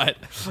 Oh, right.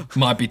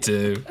 Might be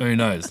two. Who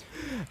knows?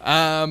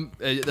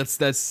 That's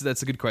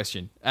a good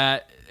question.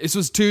 This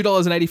was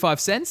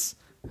 $2.85,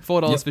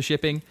 $4 for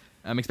shipping.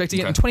 I'm expecting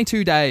it in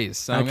 22 days,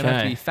 so I'm going to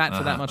have to be fat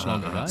for that much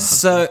longer, right?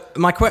 So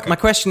my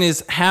question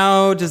is,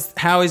 how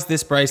is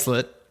this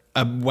bracelet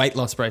a weight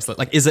loss bracelet?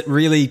 Like, is it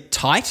really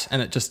tight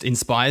and it just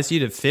inspires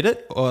you to fit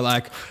it, or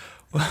like,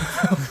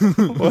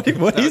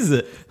 what is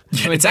it?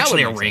 It's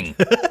actually a ring.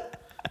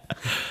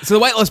 So the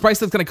weight loss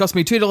bracelet's going to cost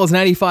me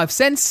 $2.85,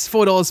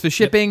 $4 for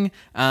shipping.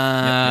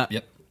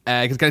 Yep.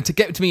 It's going to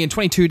get to me in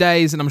 22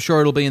 days, and I'm sure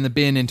it'll be in the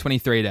bin in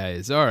 23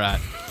 days. All right.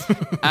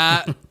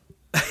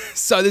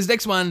 So this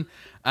next one,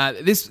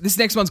 this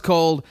next one's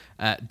called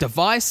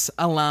Device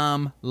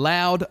Alarm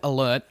Loud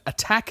Alert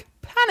Attack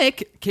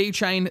Panic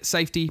Keychain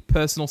Safety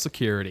Personal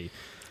Security.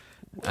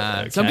 So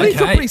I feel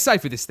pretty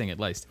safe with this thing, at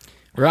least.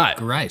 Right.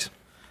 Great.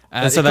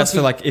 And so that's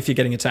for like if you're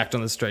getting attacked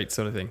on the street,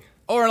 sort of thing.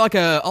 Or like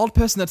a old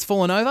person that's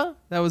fallen over.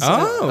 That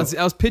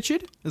was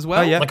pictured as well.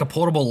 Oh, yeah. Like a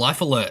portable life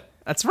alert.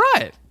 That's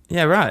right.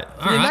 Yeah, right.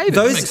 All right, made it.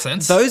 that makes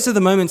sense. Those are the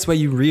moments where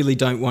you really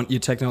don't want your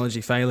technology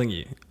failing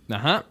you.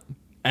 Uh-huh.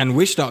 And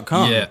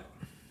Wish.com Yeah.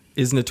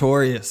 is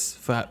notorious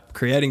for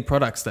creating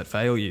products that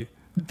fail you.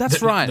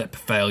 That's right. That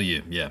fail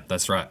you. Yeah,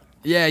 that's right.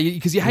 Yeah,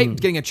 because you hate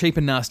getting a cheap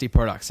and nasty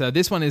product. So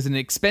this one is an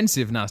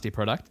expensive, nasty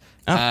product.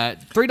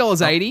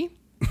 $3.80.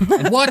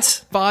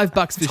 What? $5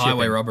 for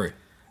Highway shipping. robbery.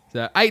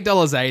 So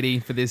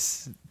 $8.80 for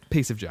this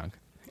piece of junk.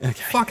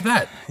 Fuck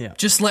that. Yeah.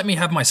 Just let me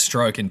have my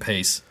stroke in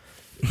peace.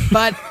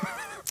 But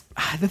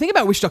the thing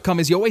about Wish.com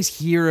is you always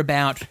hear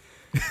about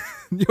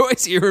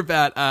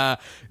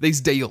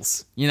these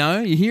deals. You know,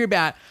 you hear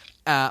about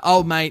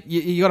old mate.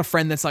 You got a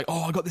friend that's like,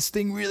 oh, I got this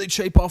thing really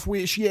cheap off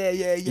Wish. Yeah.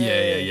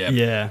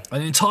 Yeah.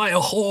 An entire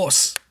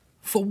horse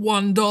for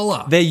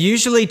 $1. They're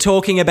usually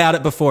talking about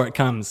it before it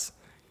comes.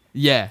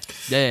 Yeah.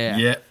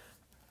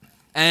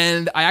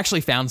 And I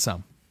actually found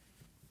some.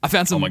 I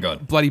found some Oh my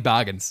God. bloody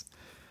bargains.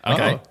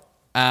 Okay.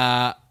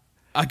 I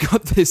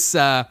got this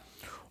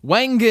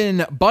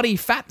Wangan Body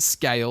Fat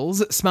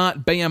Scales,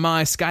 Smart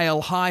BMI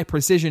Scale, High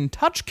Precision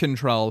Touch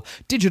Control,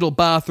 Digital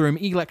Bathroom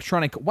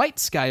Electronic Weight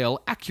Scale,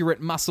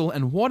 Accurate Muscle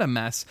and Water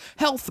Mass,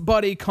 Health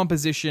Body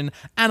Composition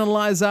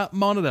Analyzer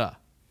Monitor.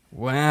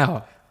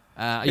 Wow.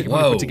 You can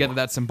Whoa. put together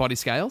that some body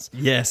scales.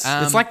 Yes.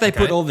 It's like they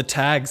put all the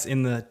tags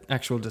in the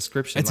actual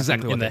description. That's like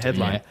exactly in what the they do,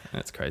 headline. yeah.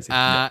 That's crazy.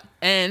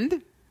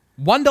 And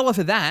 $1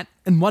 for that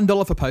and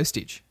 $1 for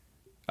postage.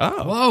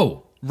 oh.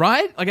 Whoa.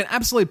 Right? Like an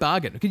absolute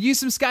bargain. We could use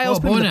some scales,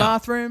 Oh, put them in boy the now.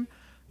 bathroom.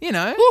 You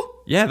know,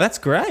 Yeah, that's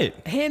great.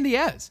 handy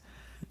as.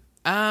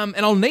 And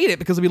I'll need it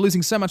because I'll be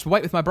losing so much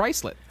weight with my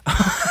bracelet.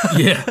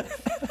 Yeah.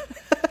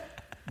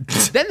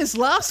 Then this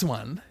last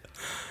one,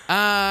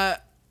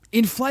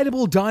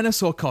 inflatable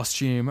dinosaur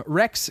costume,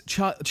 Rex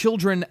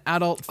Children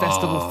Adult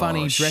Festival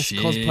Funny Dress shit.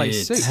 Cosplay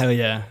Suit. Hell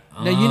yeah.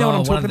 Now you know what I'm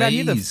one talking of about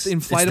here, the these.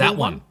 inflatable It's that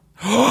one.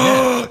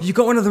 You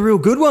got one of the real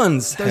good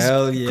ones. Those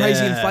Hell yeah.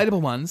 crazy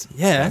inflatable ones.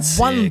 Yeah. That's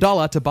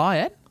 $1 to buy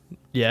it,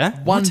 Yeah.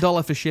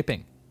 $1 for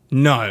shipping.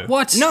 No.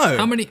 What? No.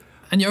 How many?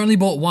 And you only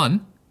bought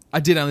one?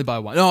 I did only buy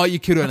one. No, you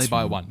could only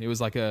buy one. It was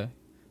like a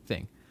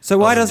thing. So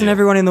why Oh, doesn't dear.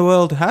 everyone in the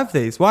world have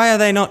these? Why are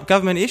they not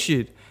government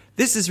issued?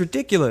 This is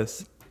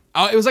ridiculous.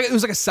 Oh, it was like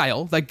a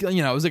sale. Like,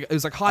 you know, it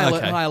was like high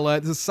alert, Okay. high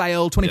alert. There's a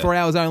sale, 24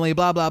 hours only.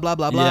 Blah blah blah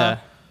blah blah. Yeah.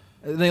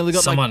 And they only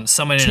got Someone in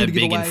two a to give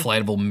big away.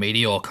 inflatable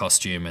meteor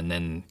costume and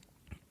then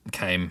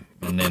came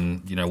and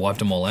then, wiped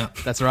them all out.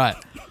 That's right.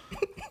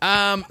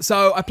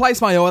 So I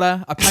place my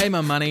order. I pay my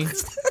money.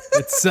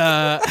 It's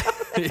oh,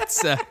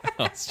 shit.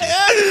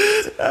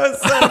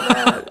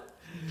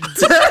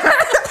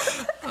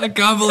 I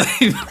can't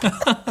believe.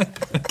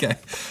 Okay.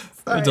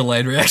 A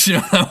delayed reaction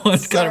on that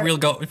one.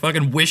 Got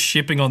fucking Wish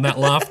shipping on that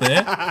laugh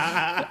there.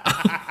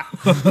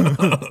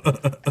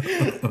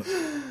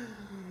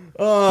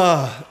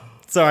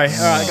 Sorry.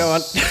 All right, go on.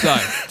 So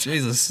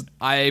Jesus.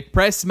 I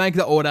press make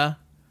the order.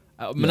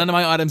 None of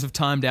my items have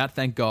timed out,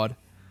 thank God.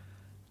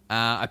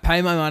 I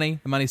pay my money.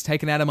 The money's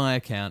taken out of my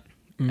account,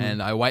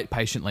 and I wait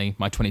patiently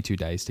my 22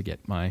 days to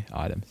get my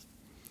items.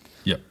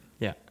 Yep.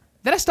 Yeah.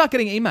 Then I start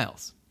getting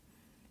emails.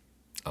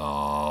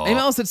 Oh.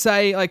 Emails that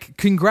say, like,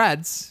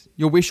 congrats,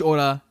 your Wish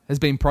order has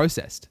been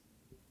processed.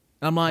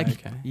 And I'm like,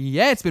 Okay.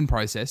 yeah, it's been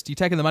processed. You've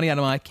taken the money out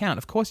of my account.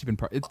 Of course you've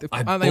been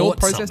I Aren't they all bought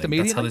processed something.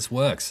 immediately? That's how this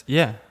works.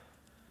 Yeah.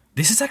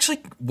 This is actually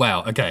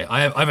wow. Okay,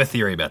 I have a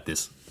theory about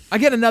this. I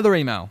get another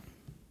email.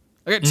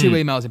 I get two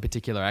emails in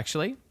particular,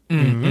 actually.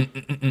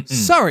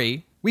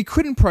 Sorry, we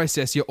couldn't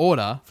process your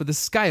order for the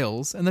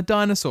scales and the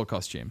dinosaur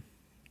costume.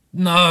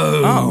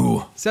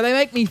 No. So they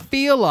make me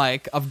feel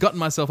like I've gotten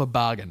myself a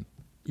bargain.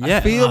 Yeah.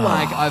 I feel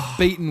like I've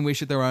beaten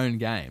Wish at their own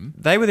game.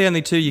 They were the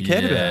only two you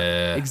cared about.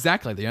 Yeah.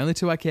 Exactly, the only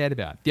two I cared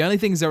about. The only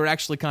things that were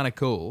actually kind of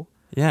cool.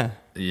 Yeah.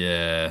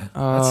 Yeah. This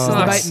is the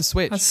Sucks. bait and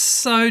switch. That's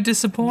so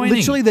disappointing.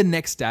 Literally the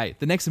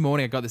next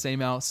morning I got this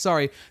email.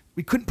 Sorry,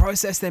 we couldn't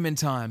process them in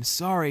time.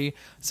 Sorry.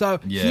 So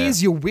Yeah.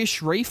 here's your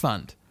Wish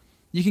refund.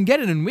 You can get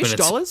it in Wish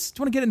it's- dollars. Do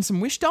you want to get it in some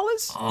Wish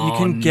dollars? You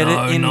can get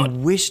no, it in not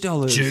Wish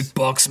dollars.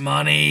 Jukebox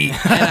money. And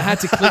I had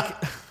to click.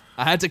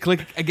 I had to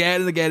click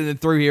again and again, and then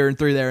through here and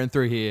through there and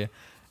through here,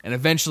 and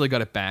eventually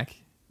got it back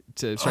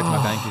straight to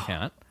my bank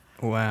account.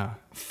 Wow.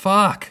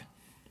 Fuck.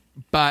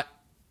 But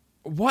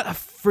what a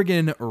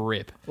friggin'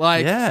 rip!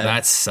 Like, Yeah.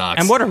 That sucks.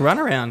 And what a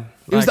runaround.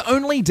 it was Like, the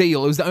only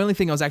deal. It was the only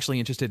thing I was actually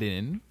interested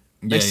in.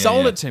 They Yeah,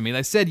 sold yeah. it to me.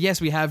 They said,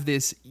 "Yes, we have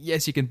this.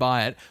 Yes, you can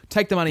buy it.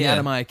 Take the money Yeah. out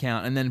of my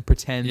account, and then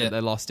pretend Yeah. that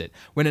they lost it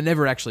when it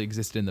never actually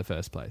existed in the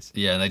first place."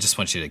 Yeah, and they just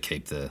want you to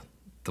keep the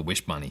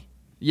Wish money.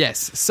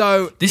 Yes.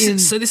 So This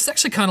is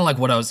actually kind of like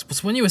what I was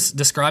when you were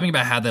describing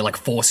about how they like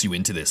force you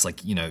into this.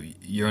 Like, you know,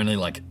 you're only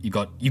like you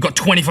got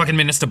 20 fucking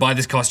minutes to buy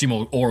this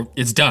costume or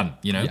it's done.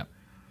 You know. Yeah.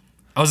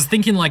 I was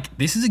thinking like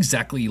this is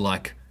exactly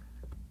like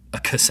a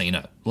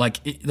casino.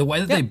 Like the way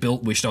that they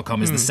built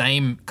Wish.com is the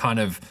same kind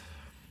of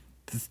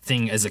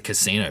thing as a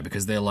casino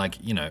because they're like,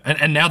 you know,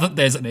 and now that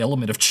there's an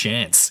element of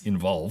chance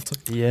involved,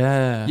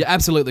 Yeah. You're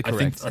absolutely I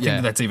correct.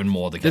 think that's even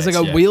more the case. There's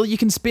like a yeah. wheel you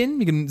can spin.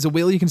 There's a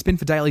wheel you can spin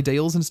for daily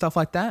deals and stuff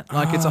like that.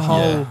 Like it's a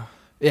whole.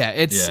 Yeah,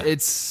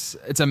 it's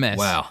a mess.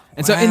 Wow.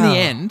 And so in the Wow.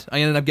 end,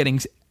 I ended up getting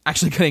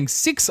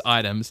 6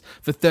 items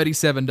for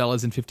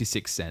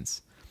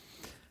 $37.56.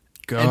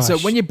 Gosh. And so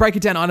when you break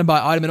it down item by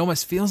item, it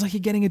almost feels like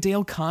you're getting a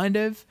deal, kind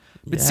of.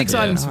 But Yeah, 6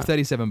 yeah. items for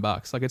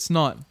 $37. Like it's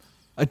not.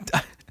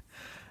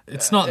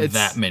 It's not it's-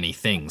 that many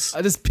things.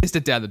 I just pissed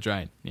it down the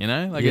drain, you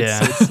know. Like Yeah.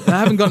 it's I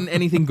haven't gotten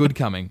anything good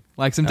coming.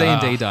 Like some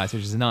D&D dice,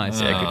 which is nice.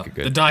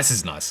 The dice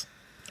is nice.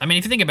 I mean,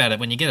 if you think about it,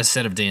 when you get a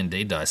set of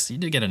D&D dice, you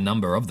do get a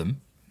number of them.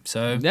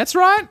 So That's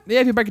right. Yeah,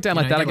 if you break it down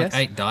you like know, that, I you get guess.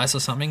 like 8 dice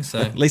or something. So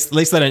At least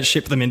they don't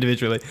ship them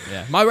individually.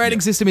 Yeah. My rating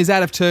system is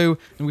out of 2,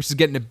 which is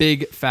getting a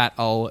big fat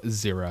ol'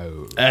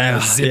 0.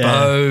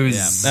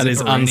 zippos. That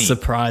is Zipperini.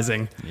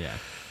 unsurprising. Yeah.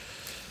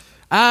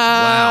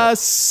 Wow.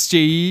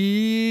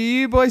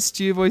 Stew boy.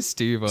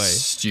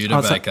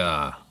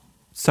 Studebaker.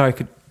 Sorry,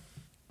 could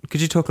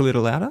you talk a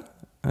little louder?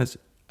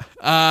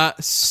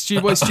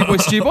 Stew boy.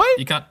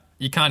 You can't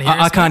hear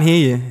us. I can't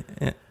hear you.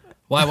 Yeah.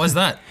 Why was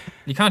that?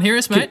 You can't hear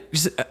us, mate?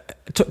 Just,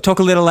 talk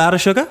a little louder,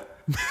 sugar.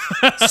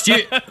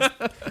 Stu-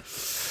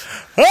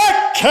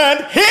 I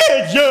can't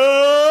hear you.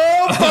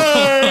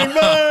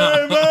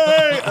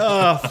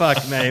 Oh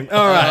fuck me!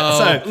 All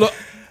right, so Look,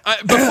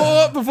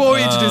 before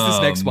we introduce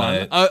this next one,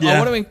 mate. I Yeah.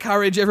 want to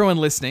encourage everyone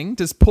listening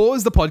to just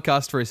pause the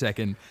podcast for a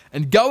second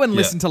and go and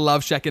listen to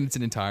Love Shack in its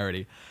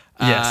entirety.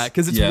 Yes.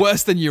 Because it's Yeah.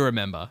 worse than you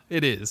remember.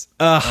 It is.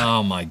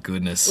 oh my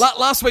goodness.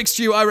 Last week,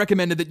 Stu, I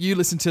recommended that you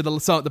listen to the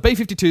song, the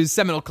B-52's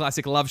seminal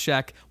classic Love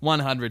Shack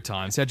 100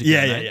 times. How'd you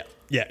do, mate?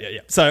 Yeah.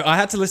 So I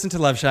had to listen to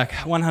Love Shack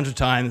 100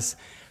 times,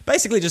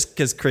 basically just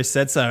because Chris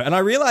said so, and I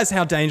realized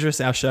how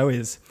dangerous our show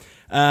is,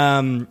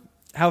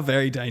 how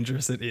very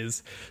dangerous it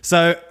is.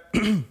 So.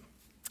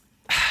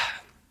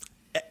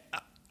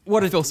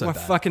 What a feel so what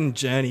bad. fucking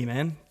journey,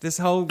 man. This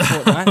whole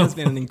fortnight has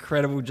been an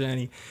incredible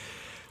journey.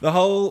 The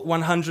whole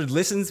 100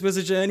 listens was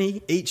a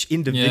journey. Each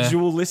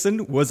individual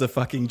listen was a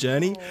fucking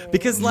journey.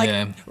 Because, like,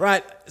 Yeah.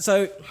 right,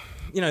 so,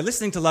 you know,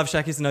 listening to Love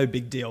Shack is no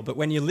big deal. But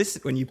when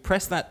you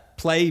press that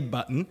play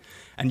button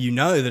and you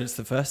know that it's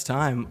the first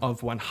time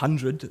of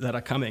 100 that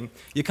are coming,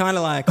 you're kind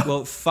of like,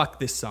 well, fuck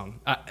this song.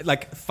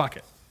 Fuck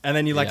it. And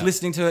then you're like Yeah.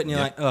 listening to it and you're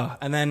like, oh.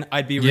 And then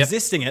I'd be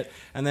resisting it.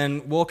 And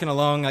then walking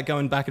along, like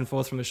going back and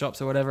forth from the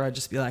shops or whatever, I'd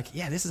just be like,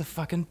 yeah, this is a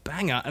fucking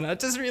banger. And I'd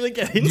just really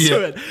get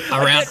into it.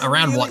 I'd get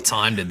Around really- what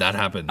time did that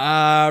happen?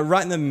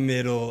 Right in the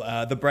middle,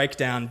 the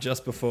breakdown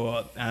just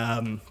before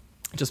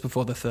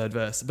the third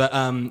verse. But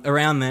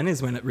around then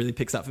is when it really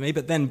picks up for me.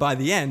 But then by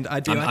the end,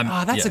 I'd be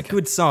that's a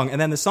good song. And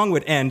then the song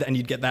would end and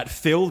you'd get that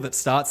fill that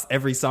starts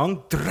every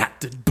song.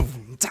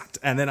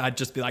 And then I'd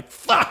just be like,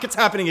 fuck, it's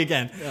happening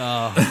again.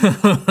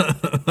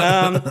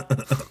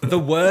 The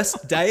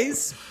worst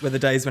days were the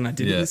days when I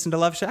didn't listen to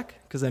Love Shack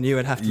because I knew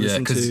I'd have to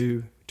listen 'cause-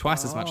 to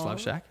twice as much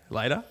Love Shack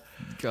later.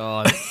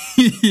 God.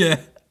 yeah.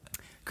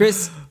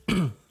 Chris,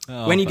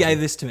 when you gave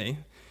this to me,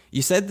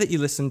 you said that you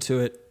listened to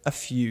it a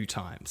few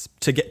times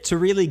to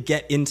really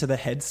get into the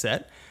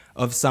headset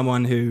of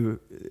someone who,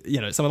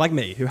 you know, someone like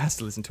me who has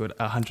to listen to it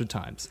 100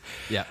 times.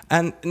 Yeah.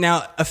 And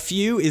now a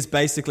few is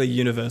basically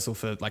universal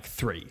for like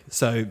 3.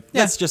 So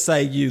let's just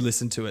say you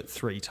listened to it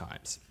 3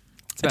 times.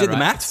 I did about the right.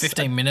 maths.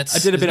 15 minutes. I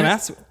did a bit of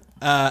isn't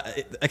it?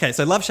 maths. Okay,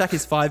 so Love Shack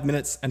is 5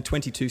 minutes and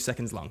 22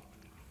 seconds long.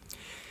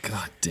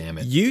 God damn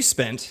it. You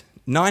spent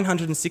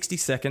 960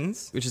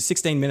 seconds, which is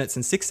 16 minutes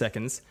and 6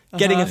 seconds,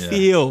 getting a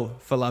feel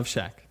for Love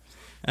Shack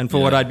and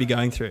for what I'd be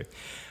going through.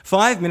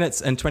 5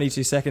 minutes and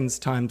 22 seconds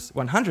times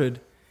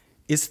 100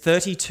 is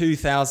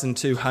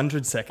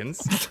 32,200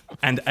 seconds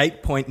and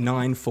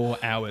 8.94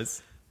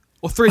 hours.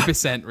 Or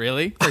 3%,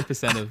 really.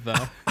 3%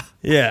 of...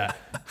 Yeah.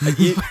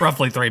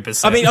 Roughly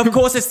 3%. I mean, of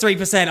course it's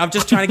 3%. I'm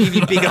just trying to give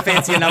you bigger,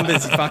 fancier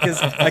numbers, you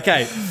fuckers.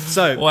 Okay,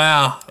 so...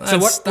 wow. So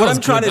what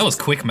I'm trying to... That was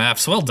quick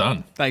maths. Well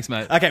done. Thanks,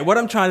 mate. Okay, what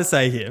I'm trying to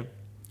say here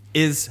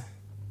is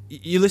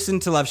you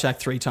listened to Love Shack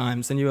 3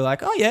 times and you were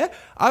like, oh yeah,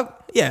 I've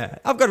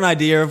got an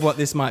idea of what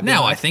this might be.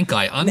 Now like. I think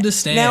I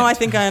understand. Now I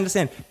think I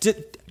understand.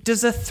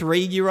 does a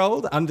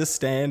 3-year-old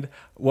understand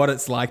what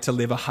it's like to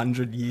live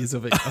 100 years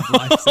of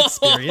life's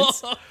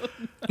experience?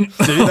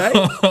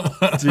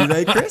 Do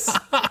they, Chris?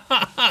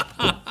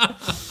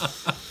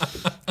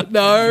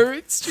 No,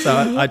 it's true.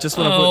 So I just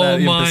want to put that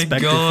in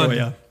perspective for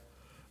you.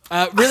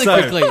 Really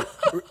quickly,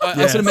 I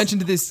Yes. sort of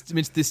mentioned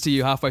this to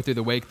you halfway through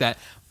the week that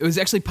it was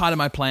actually part of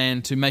my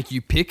plan to make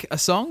you pick a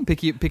song,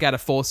 pick out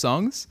of 4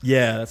 songs.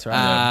 Yeah, that's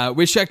right.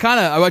 Which I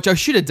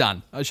should have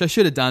done. Which I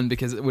should have done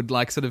because it would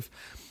like sort of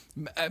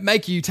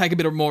make you take a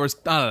bit of more. I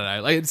don't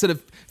know, like it sort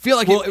of feel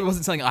like it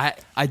wasn't something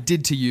I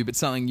did to you, but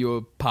something you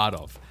were part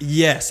of.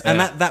 Yes, and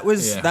that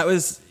was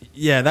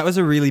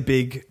a really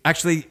big.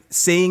 Actually,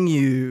 seeing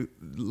you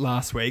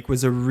last week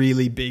was a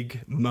really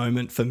big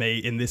moment for me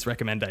in this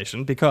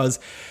recommendation because,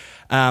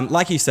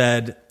 like you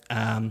said,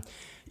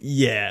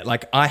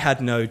 like I had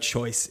no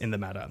choice in the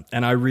matter,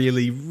 and I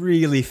really,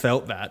 really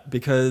felt that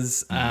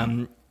because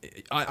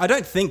I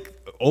don't think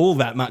all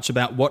that much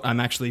about what I'm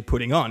actually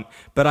putting on,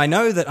 but I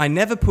know that I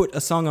never put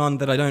a song on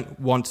that I don't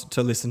want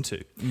to listen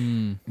to.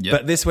 Yep.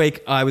 But this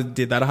week I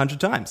did that 100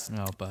 times.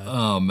 Oh, bad.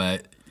 Oh,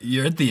 mate.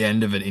 You're at the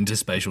end of an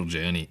interspatial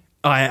journey.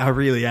 I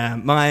really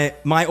am. My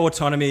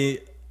autonomy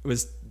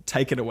was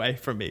taken away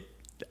from me.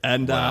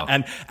 And Wow.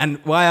 and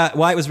why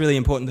it was really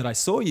important that I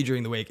saw you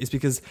during the week is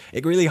because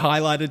it really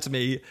highlighted to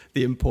me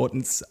the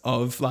importance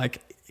of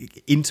like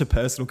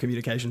interpersonal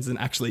communications and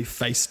actually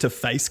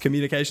face-to-face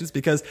communications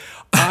because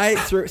I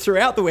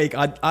throughout the week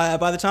I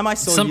by the time I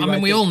saw you,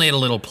 we all need a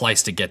little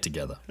place to get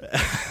together.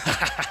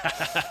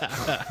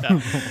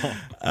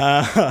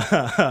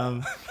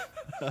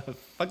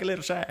 fucking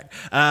little shag.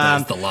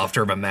 That's the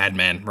laughter of a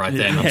madman right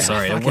there. I'm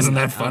sorry, it wasn't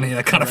that funny.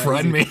 That kind of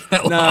frightened me.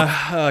 That No,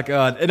 laugh. oh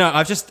god,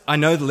 no. I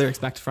know the lyrics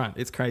back to front.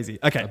 It's crazy.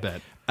 Okay, I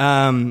bet.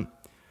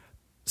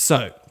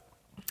 So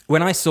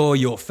when I saw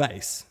your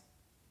face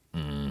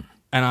and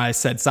I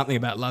said something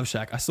about Love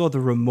Shack, I saw the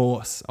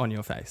remorse on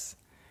your face,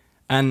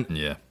 and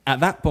Yeah. at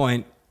that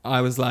point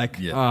I was like,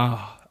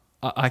 Yeah.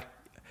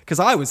 because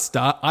I was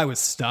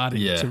starting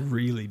Yeah. to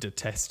really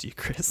detest you,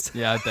 Chris.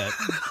 Yeah, I bet.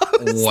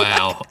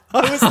 Wow.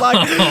 I was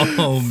like,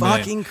 Oh, man.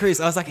 fucking Chris.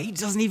 I was like, he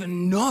doesn't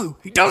even know.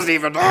 He doesn't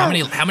even know.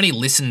 How many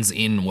listens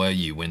in were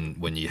you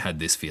when you had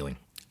this feeling?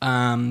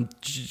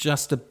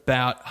 Just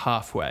about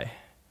halfway.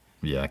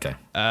 Yeah, okay.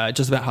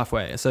 Just about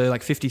halfway. So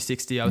like 50,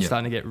 60, I was Yep.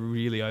 starting to get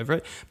really over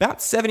it.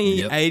 About 70,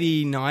 Yep.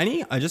 80,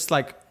 90, I just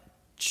like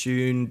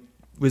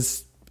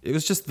it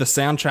was just the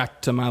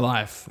soundtrack to my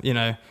life, you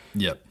know?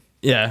 Yep.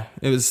 Yeah,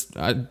 it was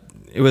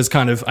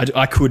kind of,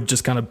 I could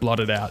just kind of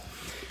blot it out.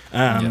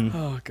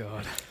 Oh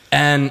god.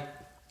 And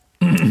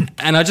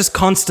I just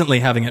constantly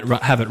have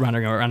it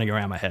running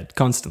around my head,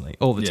 constantly,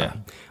 all the Yeah.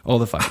 time, all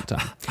the fucking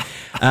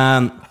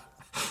time.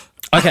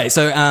 Okay,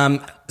 so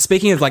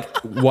speaking of like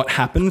what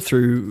happened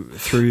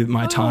through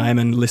my time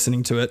and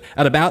listening to it,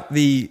 at about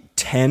the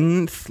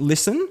 10th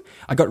listen,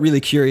 I got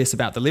really curious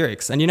about the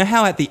lyrics. And you know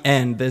how at the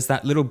end there's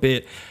that little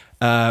bit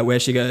where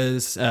she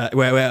goes,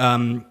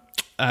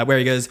 where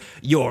he goes,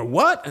 "You're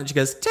what?" And she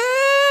goes,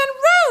 "Tin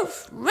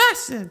roof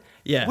rusted."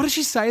 Yeah. What does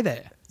she say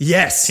there?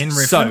 Yes. Tin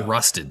roof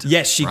rusted.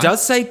 Yes, she right?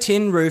 does say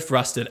tin roof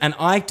rusted. And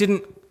I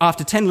didn't,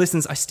 after 10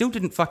 listens, I still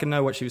didn't fucking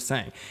know what she was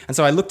saying. And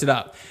so I looked it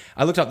up.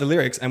 I looked up the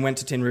lyrics and went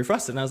to tin roof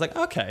rusted. And I was like,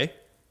 okay,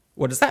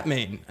 what does that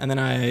mean? And then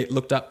I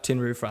looked up tin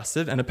roof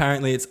rusted. And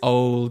apparently it's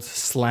old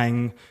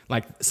slang.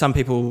 Like some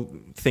people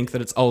think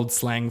that it's old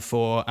slang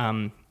for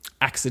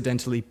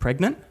accidentally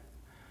pregnant.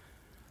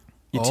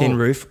 Your tin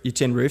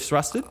roof's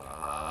rusted.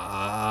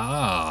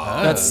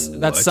 Oh,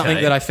 That's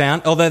something that I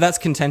found, although that's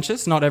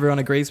contentious. Not everyone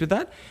agrees with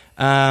that.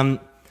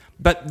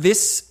 But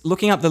this,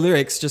 looking up the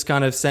lyrics, just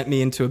kind of sent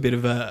me into a bit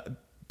of a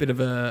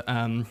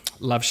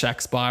Love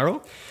Shack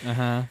spiral.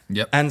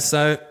 Yep. And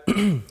so,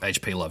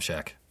 HP Love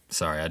Shack.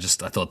 Sorry, I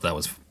thought that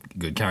was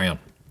good. Carry on.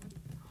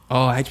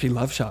 HP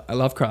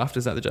Lovecraft,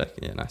 is that the joke?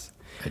 Yeah, nice.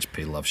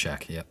 HP Love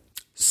Shack. Yep.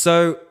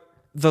 So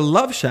the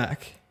Love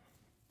Shack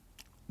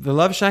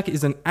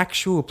is an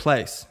actual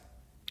place.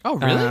 Oh,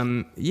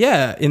 really?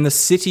 Yeah, in the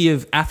city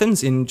of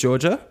Athens in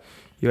Georgia,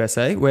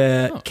 USA,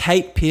 where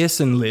Kate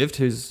Pearson lived,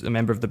 who's a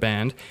member of the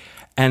band.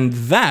 And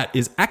that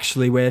is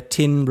actually where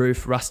Tin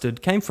Roof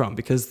Rusted came from,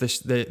 because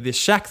the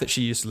shack that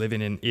she used to live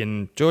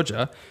in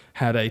Georgia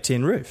had a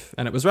tin roof,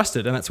 and it was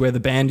rusted. And that's where the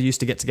band used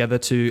to get together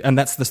and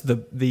that's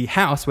the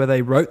house where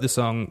they wrote the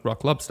song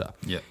Rock Lobster.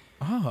 Yep.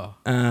 Oh.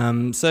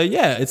 So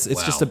yeah, it's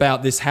Wow. just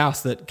about this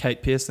house that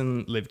Kate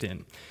Pearson lived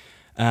in.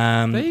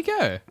 There you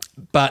go.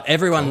 But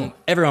everyone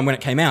when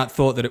it came out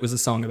thought that it was a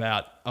song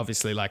about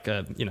obviously like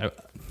a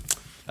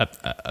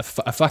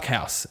fuck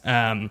house.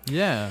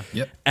 Yeah.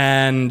 Yep.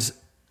 And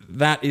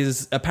that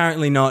is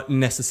apparently not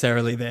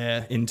necessarily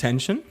their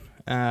intention.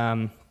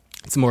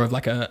 It's more of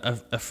like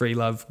a free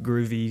love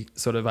groovy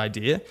sort of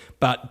idea.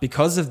 But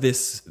because of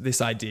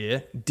this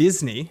idea,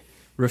 Disney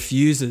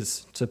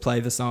refuses to play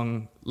the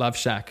song Love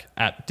Shack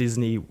at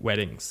Disney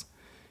weddings.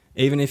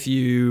 Even if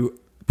you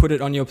put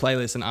it on your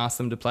playlist and ask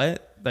them to play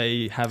it,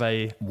 they have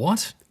a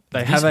What?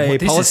 They have a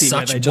policy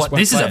where they just won't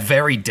This is play a it.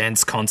 very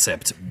dense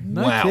concept.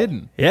 No Wow.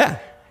 kidding. yeah.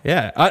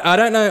 Yeah, I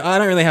don't know. I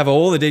don't really have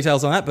all the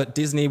details on that, but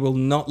Disney will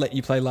not let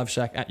you play Love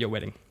Shack at your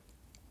wedding.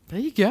 There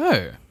you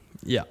go.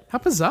 Yeah. How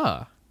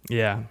bizarre.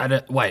 Yeah.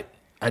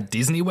 At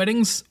Disney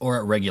weddings or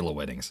at regular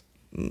weddings?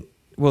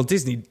 Well,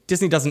 Disney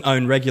doesn't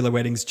own regular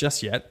weddings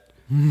just yet.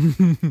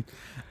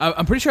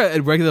 I'm pretty sure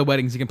at regular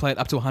weddings you can play it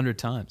up to 100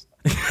 times.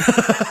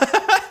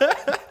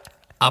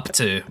 Up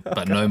to,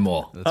 but no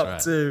more. That's right.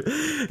 To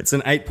it's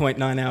an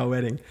 8.9 hour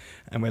wedding,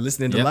 and we're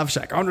listening to Yep. Love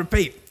Shack on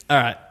repeat. All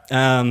right.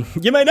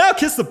 You may now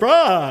kiss the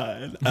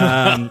bride.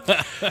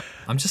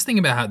 I'm just thinking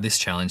about how this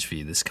challenge for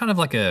you, this kind of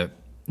like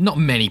not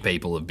many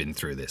people have been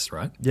through this,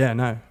 right? Yeah,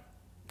 no.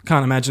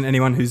 Can't imagine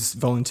anyone who's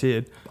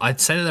volunteered.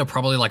 I'd say that there are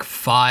probably like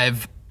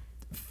five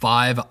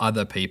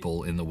other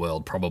people in the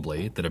world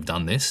probably that have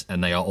done this,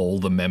 and they are all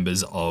the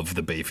members of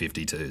the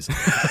B-52s.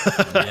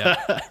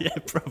 Yeah,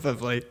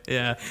 probably.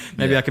 Yeah.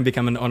 Maybe Yeah. I can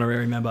become an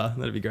honorary member.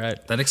 That'd be great.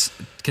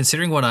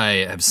 Considering what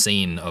I have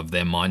seen of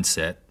their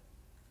mindset,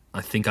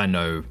 I think I'm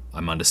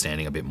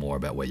understanding a bit more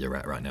about where you're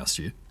at right now,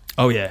 Stu.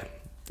 Oh, yeah.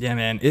 Yeah,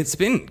 man. It's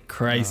been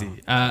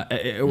crazy.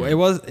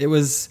 It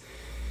was...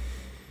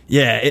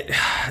 Yeah,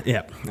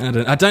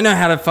 I don't know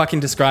how to fucking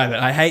describe it.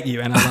 I hate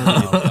you and I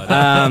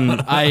love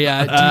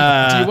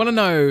you. Do you want to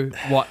know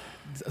what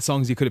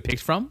songs you could have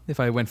picked from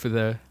if I went for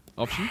the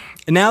option?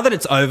 Now that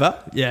it's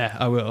over, yeah,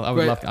 I will.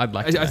 I'd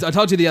like to. I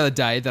told you the other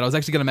day that I was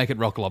actually going to make it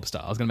Rock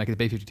Lobster. I was going to make it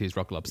the B-52's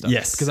Rock Lobster.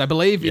 Yes. Because I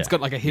believe it's Yeah. got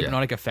like a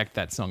hypnotic effect,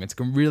 that song. It's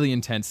a really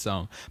intense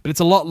song. But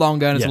it's a lot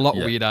longer and it's a Yeah. lot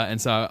Yeah. weirder. And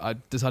so I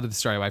decided to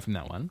stray away from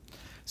that one.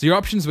 So your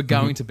options were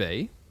going to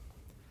be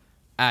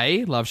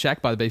A, Love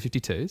Shack by the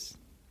B-52s.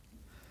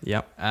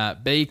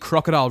 Yep. B,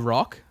 Crocodile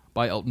Rock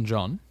by Elton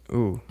John.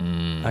 Ooh.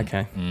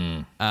 Okay.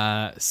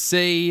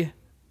 C,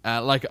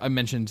 like I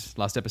mentioned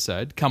last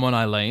episode, Come On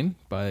Eileen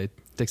by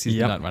Dixie's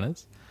Yep. Midnight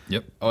Runners.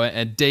 Yep.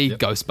 And D, Yep.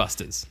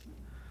 Ghostbusters,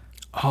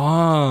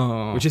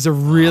 Oh. which is a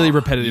really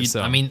repetitive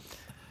song. I mean,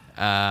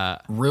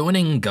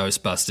 ruining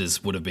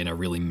Ghostbusters would have been a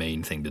really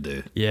mean thing to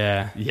do.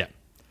 Yeah. yeah.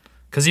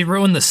 Because you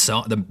ruined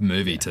the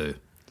movie too.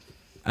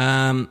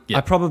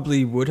 I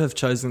probably would have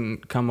chosen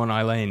Come On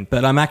Eileen,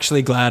 but I'm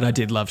actually glad I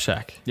did Love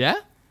Shack. Yeah?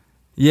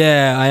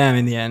 Yeah, I am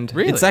in the end.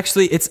 Really? It's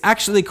actually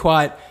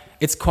quite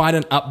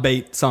an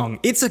upbeat song.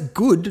 It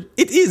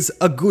is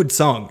a good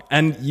song,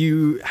 and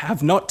you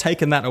have not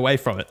taken that away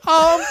from it.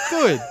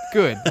 Oh,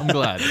 good. I'm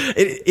glad.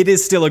 It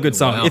is still a good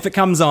song. Wow. If it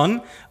comes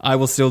on, I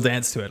will still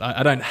dance to it.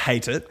 I don't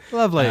hate it.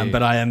 Lovely.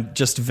 But I am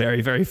just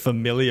very, very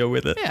familiar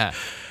with it. Yeah.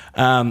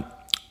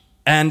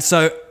 And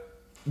so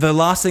the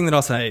last thing that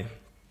I'll say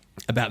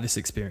about this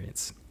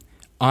experience,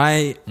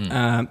 I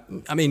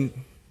mean,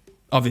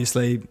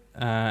 obviously,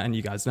 and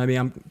you guys know me,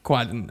 I'm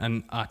quite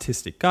an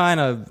artistic guy,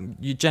 and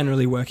you're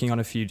generally working on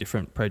a few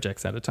different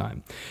projects at a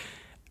time.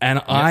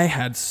 And I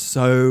had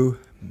so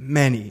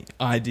many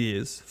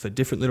ideas for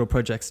different little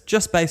projects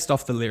just based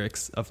off the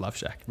lyrics of Love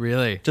Shack.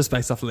 Really? Just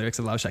based off the lyrics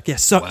of Love Shack. Yeah,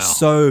 so Wow.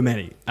 so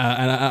many.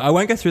 And I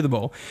won't go through them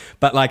all,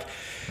 but like...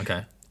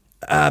 Okay.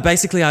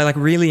 basically, I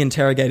really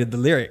interrogated the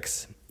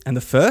lyrics, and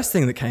the first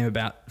thing that came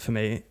about for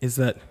me is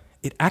that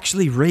it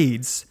actually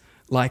reads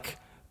like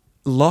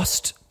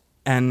lost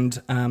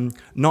and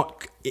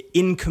not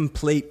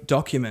incomplete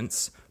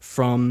documents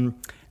from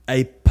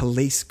a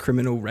police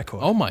criminal record.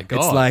 Oh my God.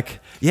 It's like,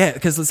 yeah,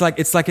 because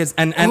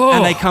and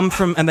they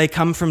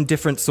come from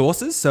different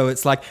sources. So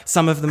it's like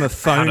some of them are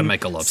phone, to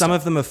Make a Lobster. some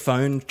of them are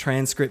phone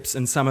transcripts,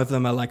 and some of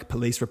them are like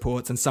police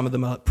reports, and some of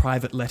them are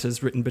private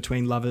letters written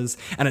between lovers,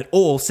 and it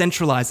all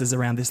centralizes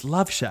around this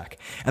Love Shack.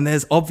 And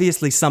there's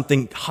obviously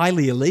something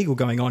highly illegal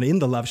going on in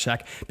the Love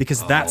Shack,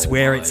 because that's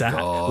where it's at.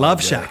 God,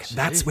 Love yeah, Shack,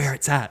 that's where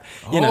it's at.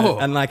 You Oh. know,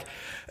 and like,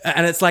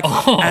 and it's like,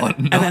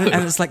 and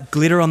it's like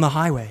glitter on the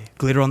highway,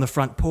 glitter on the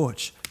front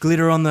porch,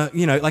 glitter on the,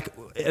 you know, like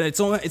it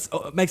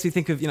makes me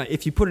think of, you know,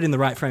 if you put it in the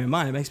right frame of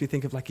mind, it makes me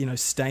think of like, you know,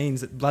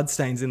 blood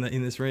stains in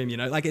this room, you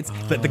know, like it's,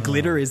 but the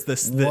glitter is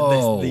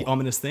the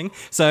ominous thing.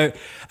 So,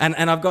 and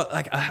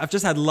I've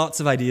just had lots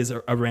of ideas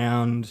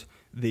around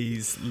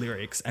these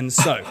lyrics. And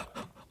so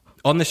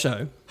on the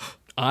show,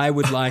 I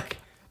would like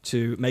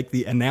to make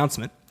the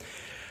announcement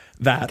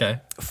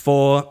that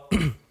for...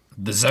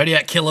 The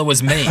Zodiac Killer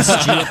was me,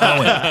 Stuart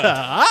Owen.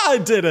 I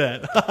did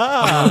it.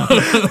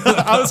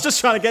 I was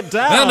just trying to get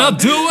down. And I'll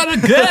do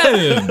it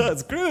again.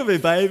 That's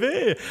groovy,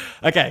 baby.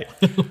 Okay,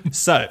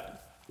 so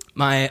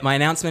my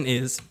announcement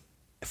is,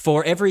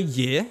 for every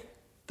year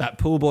that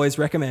Pool Boys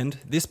recommend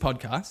this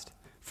podcast,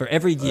 for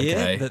every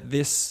year that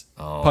this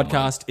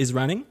podcast is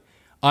running,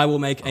 I will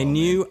make a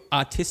new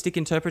artistic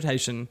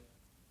interpretation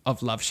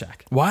of Love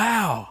Shack.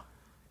 Wow.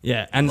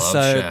 Yeah, and Love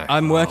so Shack.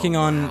 I'm working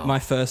on my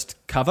first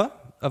cover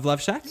of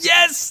Love Shack.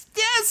 Yes.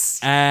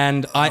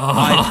 And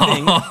I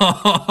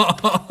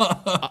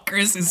think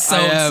Chris is so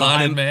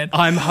excited, man.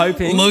 I'm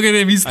hoping. Look at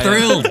him, he's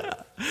thrilled.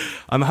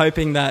 I'm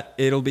hoping that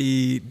it'll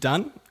be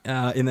done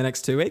in the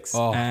next 2 weeks,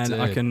 and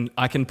dude.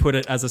 I can put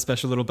it as a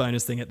special little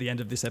bonus thing at the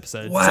end of this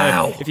episode.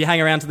 Wow. So if you hang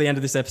around to the end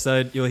of this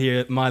episode, you'll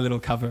hear my little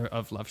cover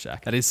of Love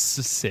Shack. That is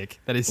so sick.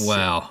 That is sick.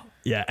 Wow.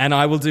 Yeah, and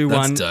I will do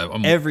That's one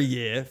dope. every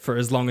year for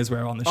as long as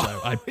we're on the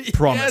show. I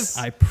promise. yes.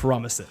 I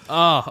promise it.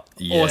 Oh,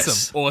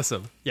 Yes.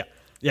 awesome. Yeah.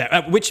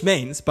 Yeah. Which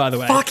means, by the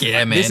way, Fuck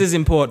yeah, man. this is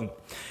important.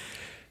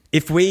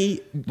 If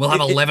we We'll have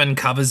 11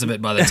 covers of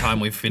it by the time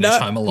we finish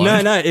Home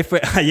Alone. No. If we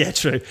yeah,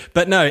 true.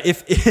 But no,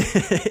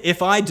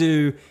 if I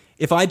do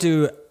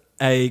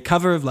a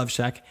cover of Love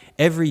Shack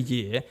every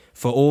year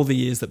for all the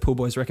years that Pool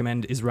Boys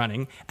Recommend is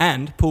running,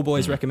 and Pool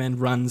Boys Recommend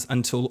runs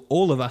until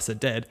all of us are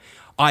dead,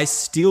 I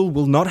still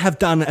will not have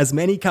done as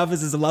many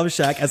covers as Love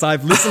Shack as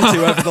I've listened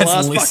to over the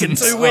last fucking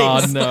 2 weeks.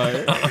 Oh,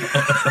 no.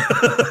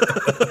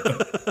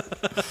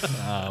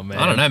 Oh, man.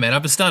 I don't know, man.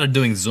 I've started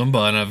doing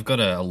Zumba and I've got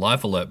a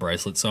life alert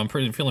bracelet, so I'm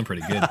feeling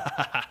pretty good.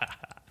 I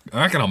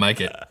reckon I'll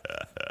make it.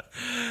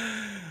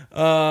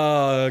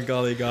 Oh,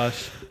 golly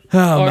gosh. Oh,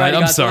 All mate, right,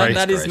 I'm guys, sorry.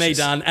 That is me Gracious.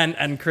 done.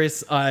 And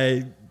Chris,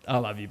 I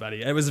love you,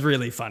 buddy. It was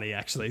really funny,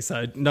 actually.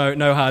 So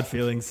no hard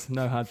feelings.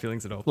 No hard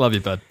feelings at all. Love you,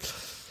 bud.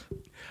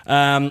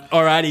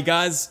 Alrighty,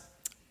 guys.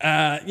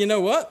 You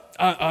know what?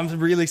 I'm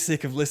really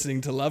sick of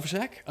listening to Love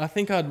Shack. I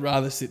think I'd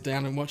rather sit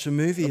down and watch a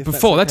movie. If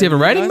Before that, that's do you have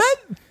a okay with rating,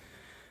 guys. mate?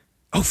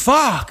 Oh,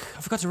 fuck.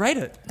 I forgot to rate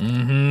it.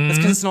 Mm-hmm. That's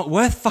because it's not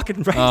worth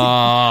fucking rating.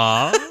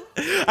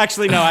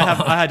 Actually, no,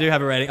 I do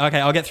have a rating. Okay,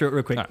 I'll get through it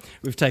real quick. Right.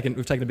 We've taken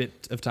a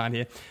bit of time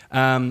here.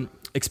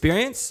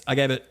 Experience, I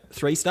gave it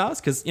 3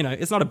 stars because,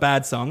 it's not a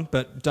bad song,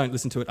 but don't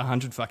listen to it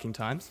 100 fucking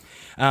times.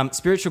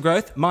 Spiritual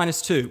growth,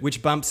 -2,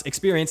 which bumps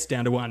Experience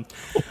down to 1.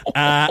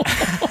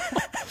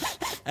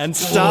 And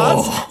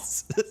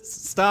stars,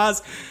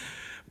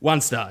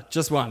 1 star,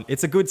 just 1.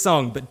 It's a good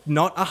song, but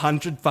not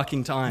 100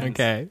 fucking times.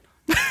 Okay.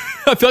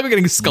 I feel like we're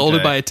getting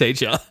scolded Okay. by a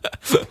teacher.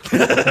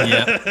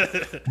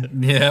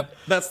 Yep.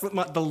 That's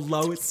the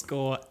lowest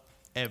score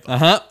ever.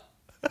 Uh-huh.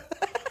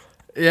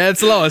 Yeah,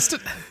 it's the lowest.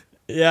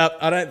 Yeah,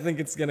 I don't think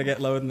it's going to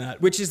get lower than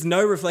that, which is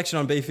no reflection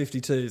on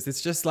B-52s.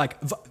 It's just like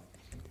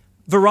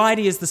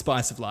variety is the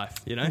spice of life,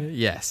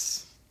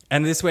 Yes.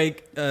 And this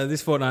week,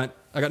 this fortnight,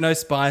 I got no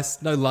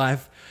spice, no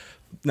life,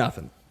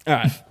 nothing. All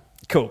right,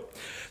 cool.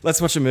 Let's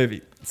watch a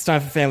movie. It's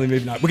time for family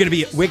movie night. We're gonna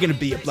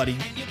be a bloody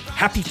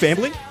happy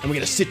family, and we're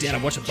gonna sit down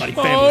and watch a bloody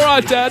family. All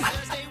right, Dad.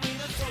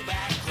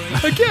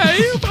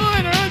 Okay,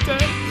 fine. All right,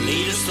 Dad.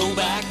 Latest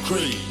throwback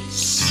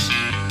craze.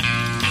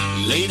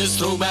 Latest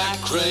throwback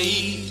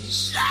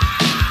craze.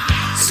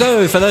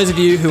 So, for those of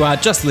you who are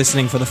just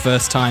listening for the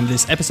first time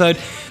this episode,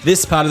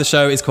 this part of the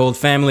show is called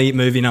Family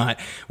Movie Night,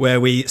 where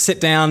we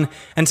sit down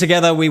and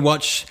together we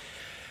watch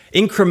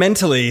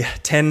incrementally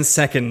 10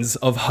 seconds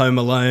of Home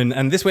Alone.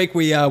 And this week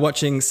we are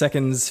watching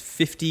seconds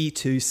 50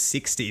 to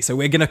 60. So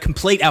we're going to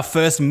complete our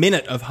first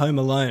minute of Home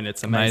Alone.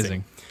 It's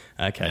amazing.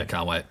 Okay. Yeah,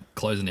 can't wait.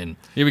 Closing in.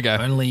 Here we go.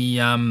 Only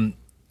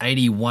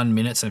 81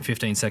 minutes and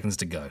 15 seconds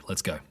to go.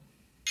 Let's go.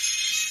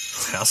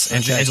 House.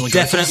 Angela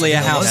Definitely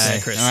a Chris. house. Okay.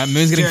 Chris. All right,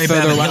 moon's getting Jerry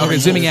further Babbitt, away. Hillary Okay,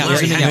 zooming out. Hillary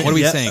Zooming out. Hillary. What are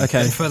we Yeah, seeing?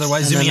 okay. Further away.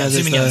 And Zooming then out.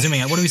 there's Zooming out. the-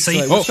 Zooming out. What do we see?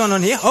 So what's going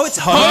on here? Oh, it's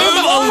Home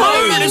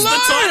Alone is the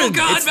title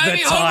card, It's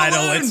baby. the Home title.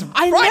 Alone. It's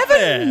I right never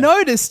there.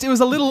 noticed it was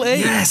a little E.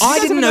 Yes. You I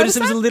guys didn't ever notice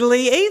it was a that? little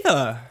E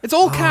either. It's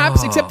all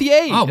caps except the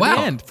E Oh, at wow.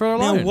 the end for Now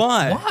alone.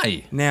 why?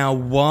 Why? Now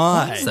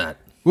why? What is that?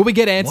 Will we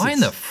get answers? Why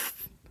in the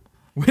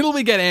Will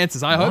we get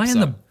answers? I hope why so. in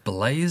the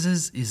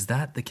blazes is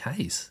that the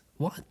case?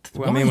 What?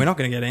 Well, I mean, we're not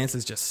going to get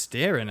answers just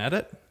staring at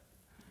it.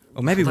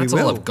 Or maybe That's we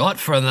will. all I've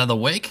got for another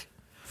week.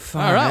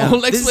 All right.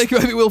 Well, next week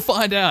maybe we'll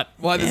find out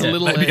why there's a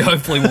little Maybe E.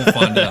 hopefully we'll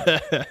find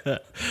out.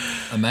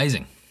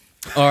 Amazing.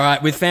 All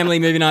right, with Family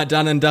Movie Night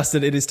done and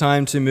dusted, it is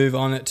time to move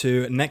on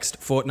to next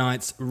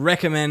fortnight's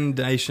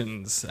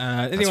recommendations.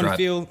 Anyone right.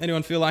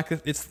 feel like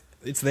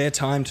it's their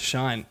time to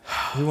shine?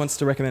 Who wants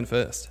to recommend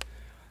first?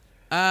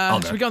 go.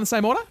 Should we go in the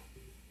same order?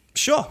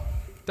 Sure.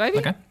 Davey?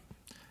 Okay.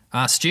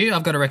 Stu,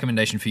 I've got a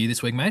recommendation for you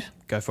this week, mate.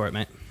 Go for it,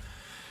 mate.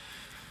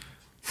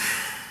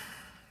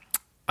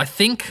 I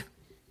think,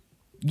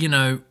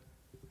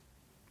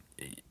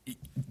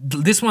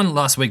 this one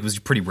last week was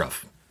pretty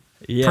rough.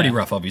 Yeah. Pretty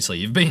rough, obviously.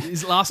 You've been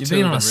These last you've two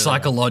been have on a been really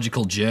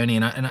psychological journey,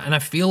 and I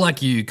feel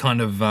like you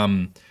kind of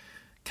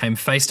came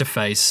face to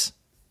face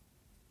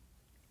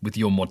with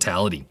your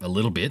mortality a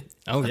little bit.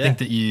 Oh, I yeah. think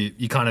that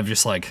you kind of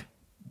just like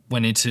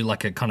went into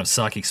like a kind of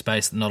psychic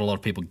space that not a lot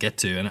of people get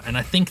to, and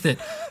I think that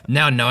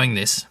now knowing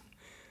this,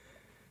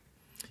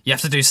 you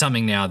have to do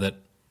something now that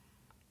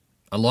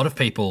a lot of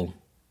people,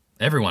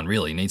 everyone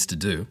really needs to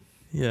do.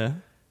 Yeah.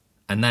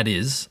 And that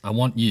is, I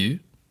want you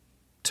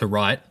to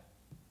write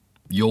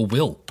your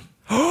will.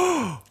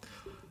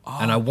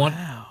 And I want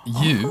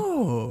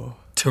you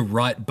to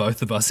write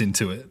both of us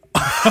into it.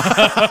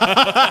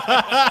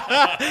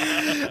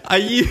 Are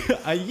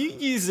you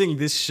using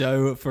this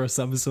show for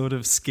some sort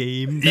of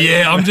scheme?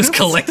 Yeah, I'm just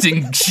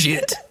collecting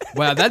shit.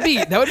 Wow, that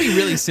would be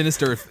really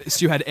sinister if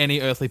Stu had any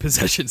earthly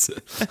possessions.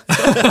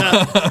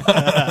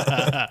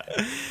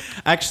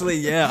 Actually,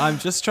 yeah, I'm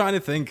just trying to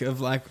think of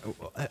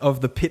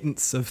the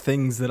pittance of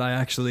things that I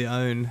actually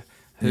own.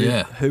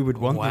 Who would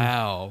want them?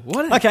 Wow.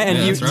 What? Okay, and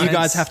Yeah, you that's right.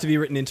 guys have to be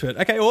written into it.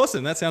 Okay,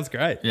 awesome. That sounds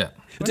great. Yeah.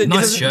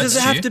 Does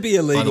it have to be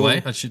illegal? By the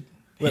way, I should.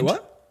 Wait,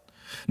 what?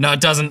 No, it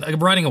doesn't.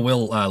 Writing a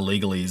will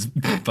legally is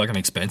fucking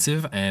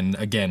expensive. And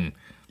again,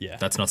 Yeah.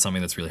 That's not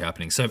something that's really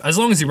happening. So as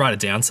long as you write it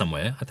down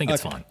somewhere, I think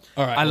it's fine.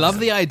 All right. I love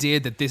the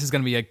idea that this is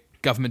going to be a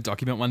government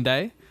document one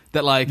day.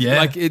 That they're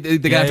Yeah.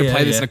 going to have to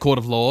play this in yeah. a court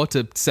of law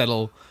to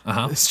settle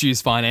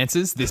Stu's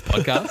finances. This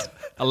podcast.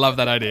 I love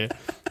that idea.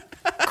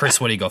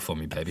 Chris, what do you got for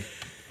me, baby?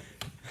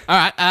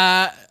 All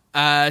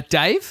right,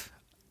 Dave.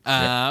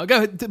 I'll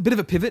go a bit of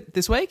a pivot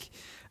this week.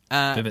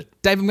 Pivot.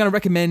 Dave, I'm going to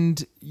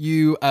recommend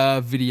you a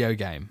video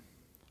game.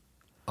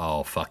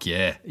 Oh, fuck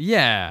yeah.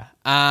 Yeah.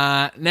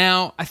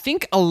 Now, I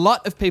think a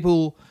lot of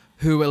people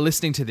who are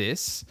listening to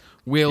this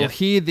will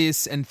hear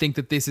this and think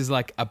that this is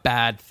like a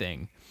bad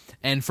thing.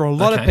 And for a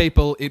lot of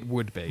people, it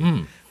would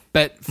be.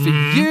 But for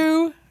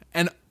you,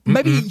 and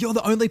maybe you're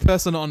the only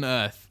person on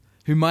Earth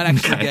who might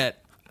actually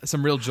get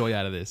some real joy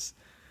out of this.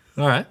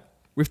 All right.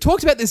 We've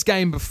talked about this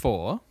game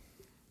before.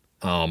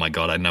 Oh, my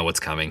God. I know what's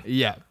coming.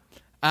 Yeah.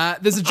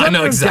 There's a genre I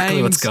know exactly of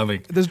games, what's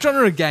coming. There's a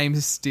genre of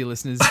games, dear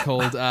listeners,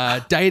 called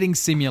dating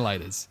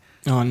simulators.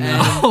 Oh,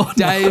 no. And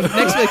Dave,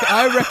 next week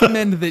I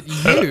recommend that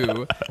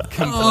you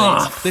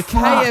complete the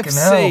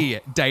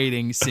KFC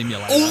dating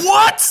simulator.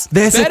 What?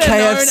 There's a Better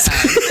known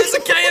KFC. as, There's a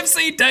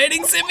KFC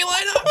dating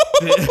simulator?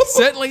 it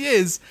certainly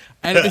is,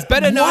 and it is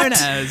better known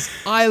as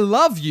I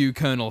Love You,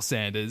 Colonel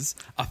Sanders,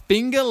 a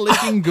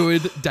finger-licking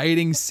good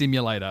dating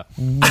simulator.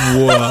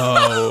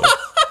 Whoa.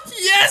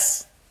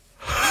 Yes!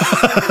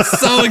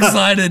 So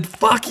excited.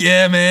 Fuck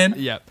yeah, man.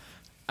 Yep.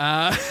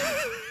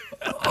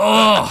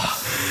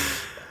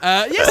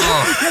 Yes,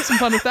 have some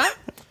fun with that.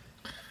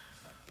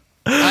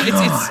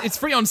 It's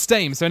free on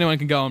Steam, so anyone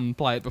can go and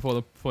play it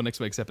before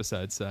next week's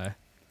episode. So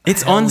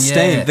It's on yeah.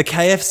 Steam. The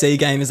KFC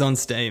game is on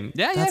Steam.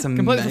 Yeah, That's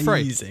completely for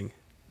free. amazing.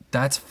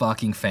 That's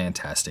fucking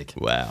fantastic.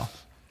 Wow.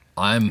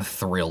 I'm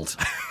thrilled.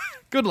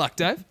 good luck,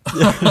 Dave.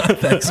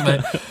 Thanks,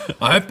 mate.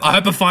 I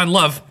hope I find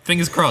love.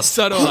 Fingers crossed.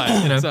 So do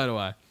I. You know. So do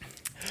I.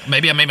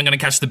 Maybe I'm even going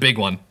to catch the big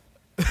one.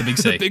 The big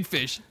C. Big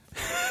fish.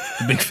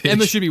 The big fish.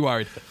 Emma should be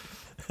worried.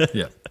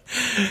 Yeah.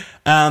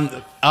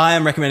 I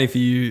am recommending for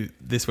you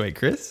this week,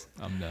 Chris.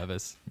 I'm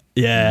nervous.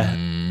 Yeah.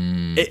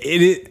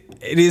 It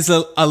is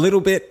a little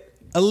bit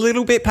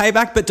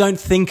payback, but don't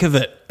think of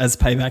it as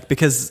payback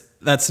because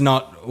that's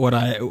not what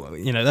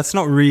that's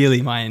not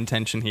really my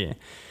intention here.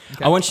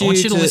 Okay. I want you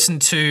to listen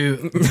to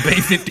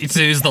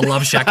B52's The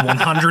Love Shack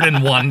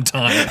 101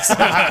 times.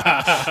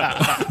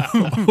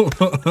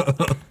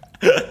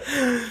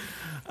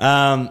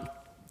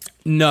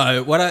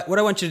 No, what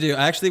I want you to do,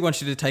 I actually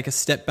want you to take a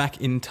step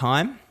back in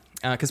time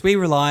because we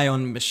rely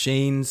on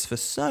machines for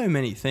so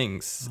many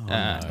things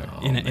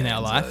in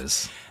our life,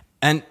 those.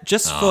 and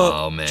just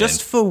for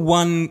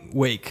 1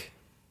 week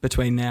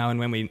between now and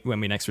when we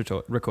next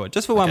record,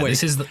 just for 1 week,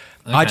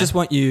 I just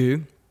want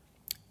you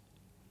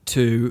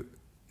to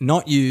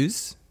not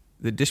use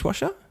the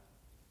dishwasher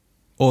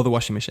or the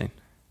washing machine.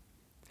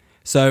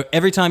 So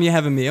every time you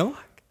have a meal,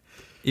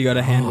 you got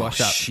to hand wash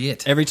up.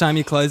 Shit. Every time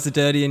your clothes are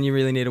dirty and you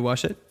really need to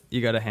wash it,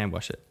 you got to hand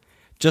wash it,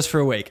 just for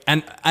a week.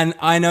 And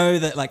I know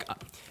that like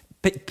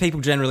people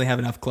generally have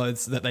enough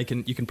clothes that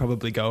you can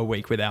probably go a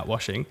week without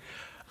washing.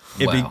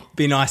 It'd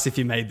be nice if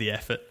you made the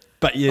effort,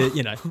 but you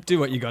do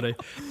what you got to.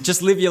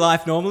 Just live your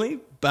life normally,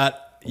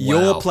 but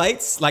your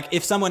plates, like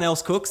if someone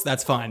else cooks,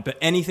 that's fine. But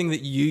anything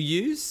that you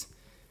use,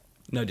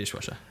 no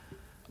dishwasher.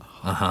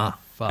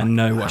 And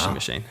no washing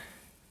machine.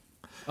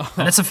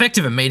 And it's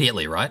effective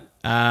immediately, right?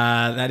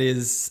 That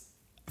is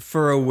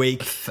for a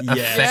week.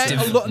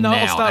 Effective No, I'll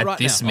now, start at right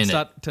this now. minute.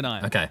 I'll start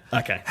tonight.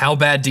 Okay. How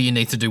bad do you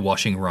need to do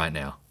washing right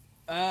now?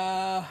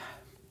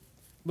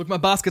 Look, my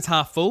basket's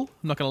half full.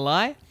 I'm not going to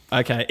lie.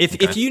 Okay.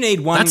 If you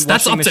need one That's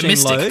washing machine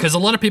optimistic load, because a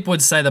lot of people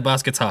would say the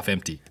basket's half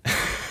empty.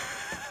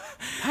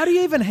 How do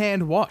you even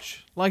hand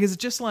wash? Like, is it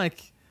just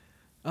like...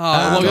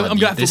 I'm going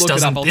to have to look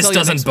it up. I'll This tell you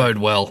doesn't next week. bode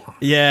well.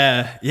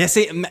 yeah.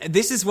 See,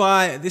 this is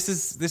why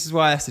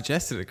I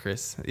suggested it,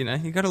 Chris.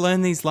 You got to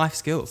learn these life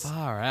skills.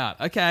 Far out.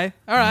 Okay.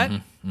 All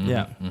right.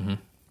 Yeah.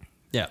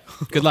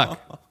 Good luck.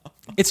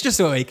 It's just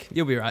a week.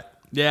 You'll be right.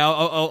 Yeah,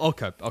 I'll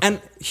cope.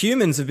 And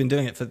humans have been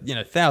doing it for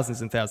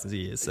thousands and thousands of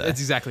years. So. That's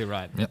exactly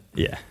right. Yep.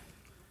 Yeah.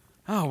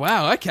 Oh,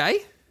 wow.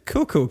 Okay.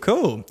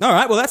 Cool. All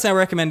right. Well, that's our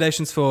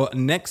recommendations for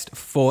next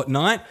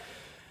fortnight.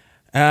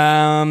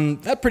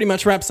 That pretty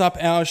much wraps up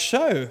our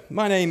show.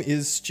 My name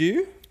is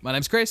Stu. My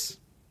name's Chris.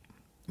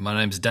 My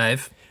name's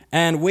Dave.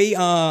 And we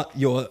are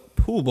your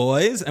Pool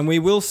Boys, and we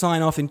will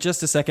sign off in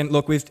just a second.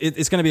 Look,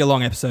 it's going to be a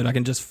long episode. I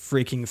can just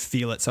freaking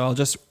feel it. So I'll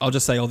just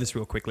say all this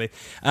real quickly.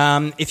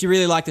 If you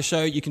really like the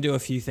show, you can do a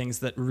few things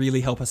that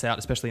really help us out,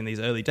 especially in these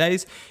early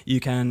days. You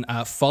can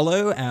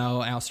follow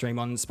our stream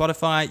on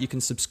Spotify. You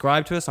can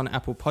subscribe to us on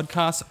Apple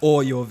Podcasts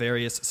or your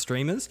various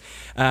streamers.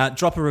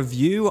 Drop a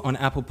review on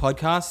Apple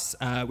Podcasts,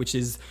 which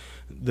is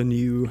the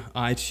new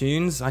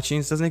iTunes.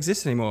 iTunes doesn't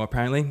exist anymore,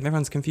 apparently.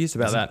 Everyone's confused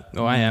about that.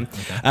 Oh, I am.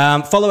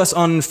 Okay. Follow us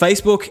on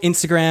Facebook,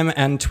 Instagram,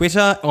 and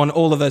Twitter. On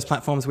all of those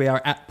platforms, we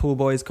are at Pool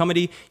Boys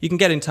Comedy. You can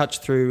get in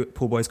touch through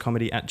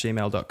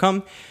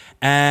poolboyscomedy@gmail.com.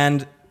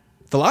 And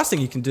the last thing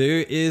you can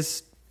do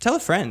is tell a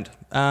friend.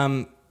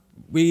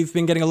 we've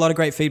been getting a lot of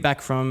great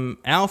feedback from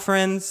our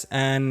friends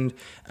and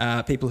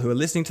people who are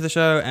listening to the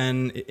show.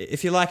 And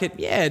if you like it,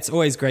 yeah, it's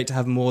always great to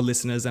have more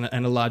listeners and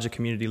a larger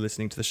community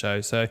listening to the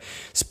show. So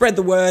spread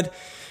the word,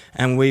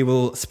 and we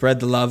will spread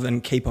the love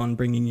and keep on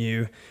bringing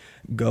you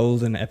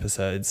golden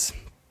episodes.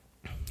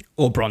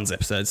 Or bronze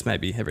episodes,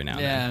 maybe every now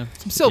and then.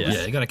 Some silver.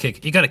 Yeah, you gotta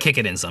kick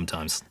it in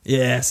sometimes.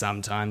 Yeah,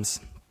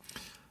 sometimes.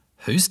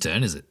 Whose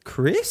turn is it?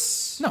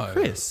 Chris? No.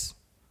 Chris.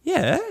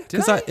 Yeah, Did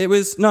because I? it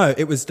was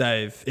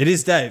Dave. It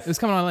is Dave. It was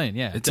coming Eileen,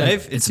 yeah.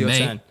 Dave, it's your me.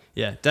 turn.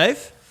 Yeah,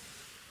 Dave,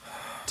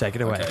 take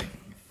it away. Okay.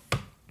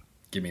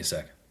 Give me a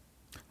sec.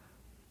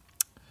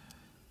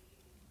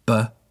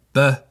 Ba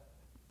ba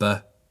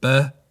ba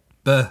ba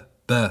ba ba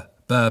ba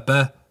ba ba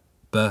ba ba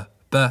ba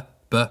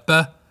ba ba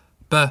ba.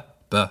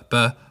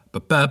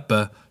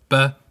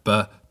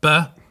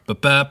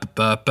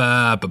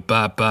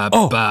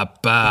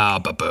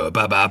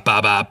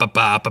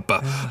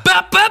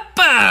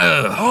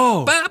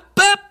 Oh.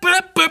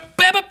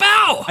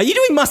 Are you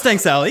doing Mustang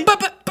Sally?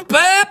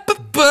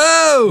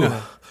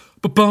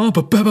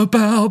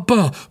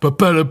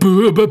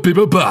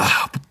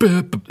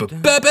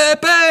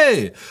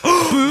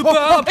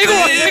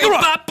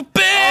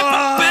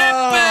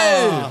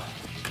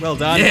 Well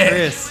done, Yeah.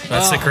 Chris.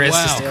 That's the Chris.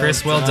 wow. Just the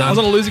Chris. Well I was done.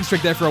 on a losing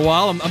streak there for a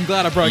while. I'm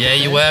glad I broke it. Yeah,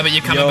 you were, but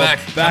you're coming You're back.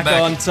 back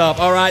Come on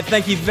top. All right,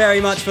 thank you very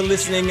much for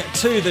listening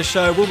to the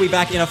show. We'll be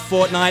back in a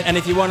fortnight, and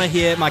if you want to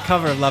hear my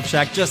cover of Love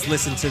Shack, just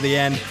listen to the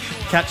end.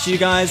 Catch you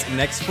guys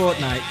next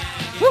fortnight.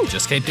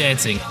 Just keep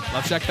dancing.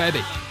 Love Shack,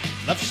 baby.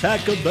 Love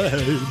Shack, baby. There's no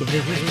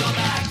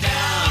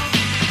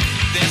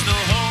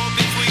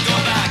hope if we go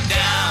back down.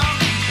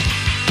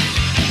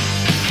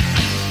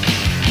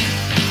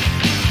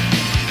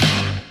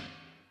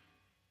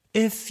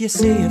 If you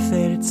see a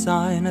faded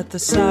sign at the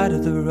side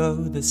of the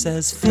road that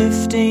says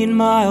 15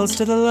 miles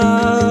to the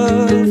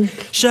Love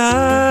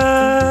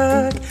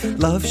Shack,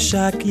 Love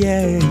Shack,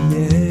 yeah,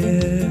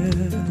 yeah.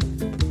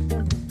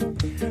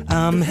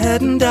 I'm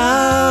heading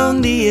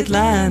down the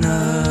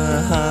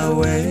Atlanta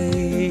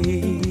highway,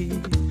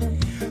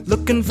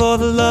 looking for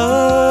the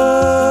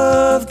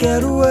love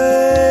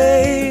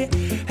getaway,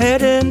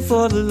 heading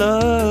for the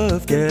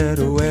love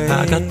getaway.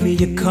 I got me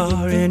a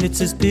car and it's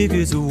as big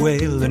as a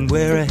whale, and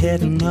we're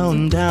heading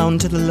on down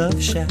to the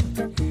Love Shack.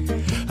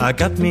 I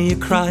got me a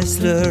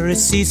Chrysler, it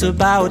seats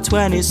about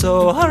 20,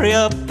 so hurry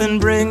up and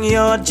bring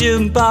your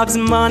jukebox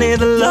money.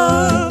 The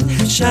Love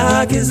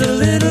Shack is a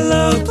little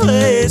old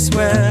place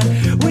where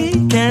we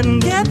can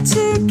get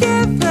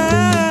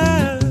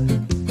together.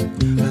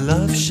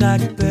 Love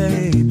Shack,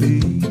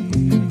 baby.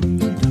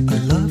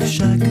 Love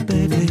Shack,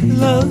 baby.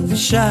 Love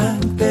Shack,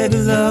 baby.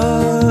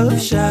 Love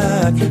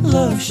Shack.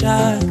 Love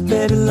Shack,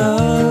 baby.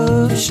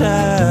 Love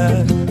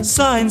Shack.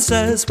 Sign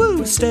says,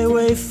 woo, stay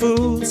away,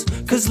 fools,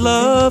 'cause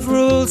love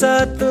rules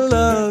at the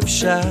Love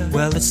Shack.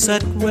 Well, it's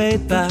set way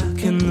back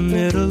in the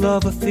middle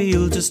of a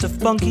field, just a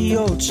funky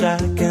old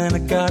shack, and I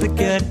gotta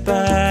get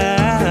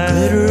back.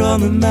 Glitter on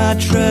the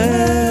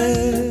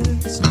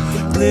mattress,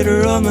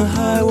 glitter on the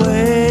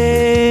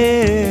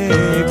highway,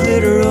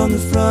 glitter on the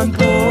front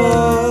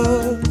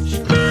porch,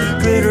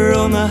 glitter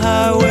on the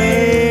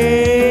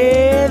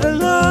highway. The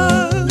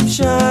Love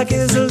Shack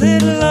is a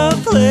little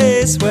old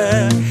place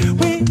where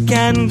we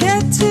can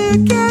get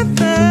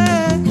together.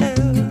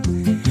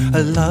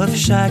 A Love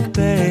Shack,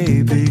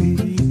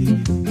 baby.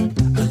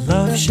 A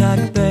Love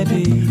Shack,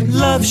 baby.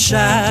 Love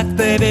Shack,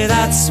 baby,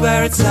 that's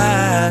where it's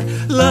at.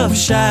 Love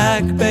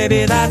Shack,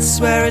 baby, that's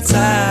where it's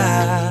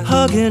at.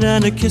 Hugging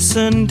and a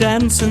kissing,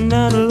 dancing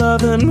and a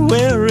loving,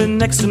 wearing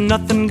next to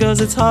nothing 'cause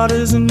it's hot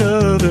as an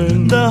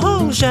oven. The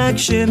whole shack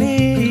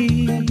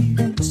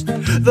shimmies,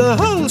 the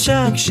whole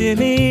shack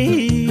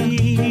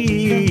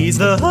shimmies,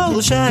 the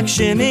whole shack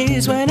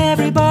shimmies when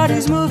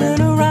everybody's moving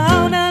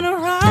around and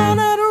around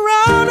and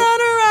around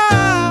and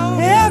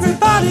around.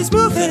 Everybody's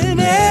moving,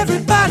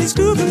 everybody's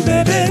grooving,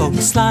 baby.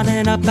 Folks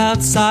lining up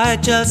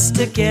outside just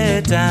to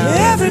get down.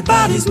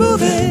 Everybody's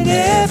moving,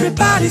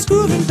 everybody's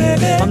grooving,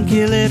 baby.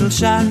 Funky little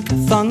shack,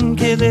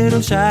 funky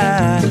little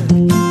shack.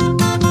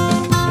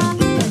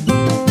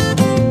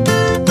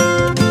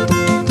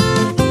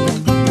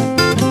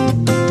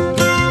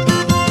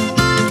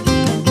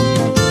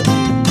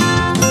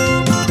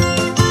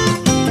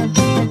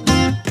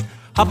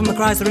 Hop on my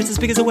Chrysler, it's as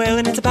big as a whale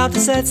and it's about to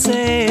set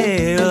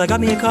sail. I got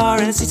me a car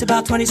and it seats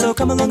about 20, so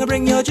come along and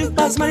bring your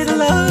jukebox money. The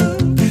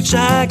Love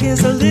Shack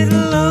is a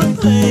little old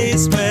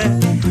place where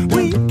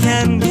we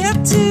can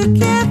get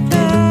together.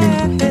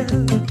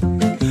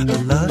 A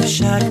Love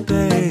Shack,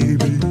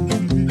 baby.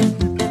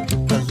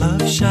 A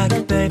Love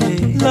Shack,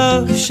 baby.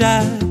 Love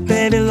Shack,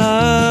 baby.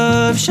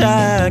 Love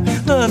Shack.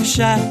 Love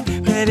Shack,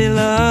 baby.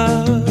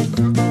 Love.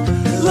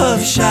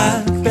 Love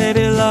Shack,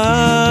 baby.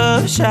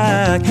 Love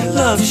Shack.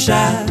 Love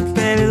Shack,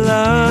 baby.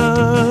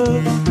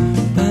 Love.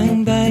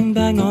 Bang, bang,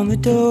 bang on the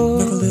door.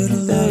 Look a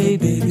little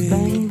baby.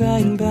 Bang,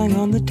 bang, bang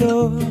on the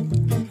door.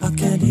 I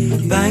can't hear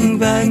Bang,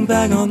 bang,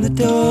 bang on the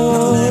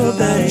door,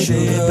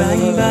 baby.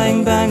 Bang,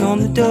 bang, bang on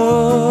the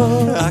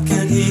door. I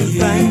can't hear you.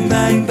 Bang,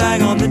 bang,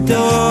 bang on the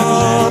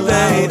door,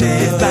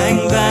 baby.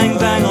 Bang, bang,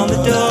 bang on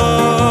the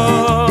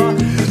door.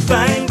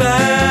 Bang,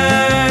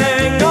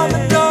 bang on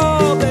the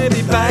door,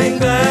 baby. Bang,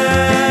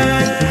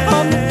 bang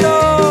on the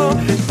door.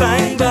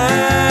 Bang,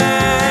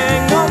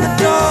 bang on the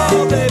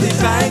door, baby.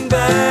 Bang,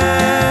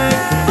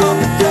 bang on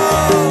the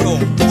door.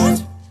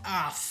 What?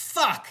 Ah,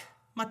 fuck.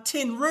 My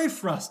tin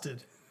roof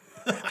rusted.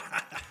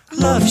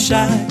 Love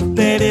Shack,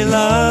 baby,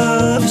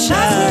 Love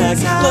Shack.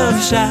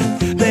 Love Shack,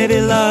 baby,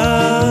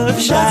 Love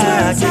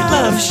Shack.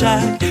 Love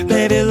Shack,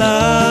 baby,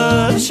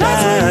 Love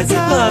Shack.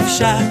 Love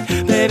Shack,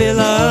 baby,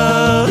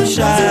 Love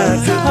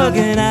Shack.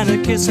 Hugging and a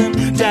kissing,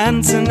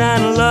 dancing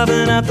and a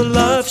loving at the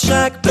Love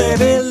Shack,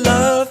 baby,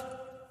 Love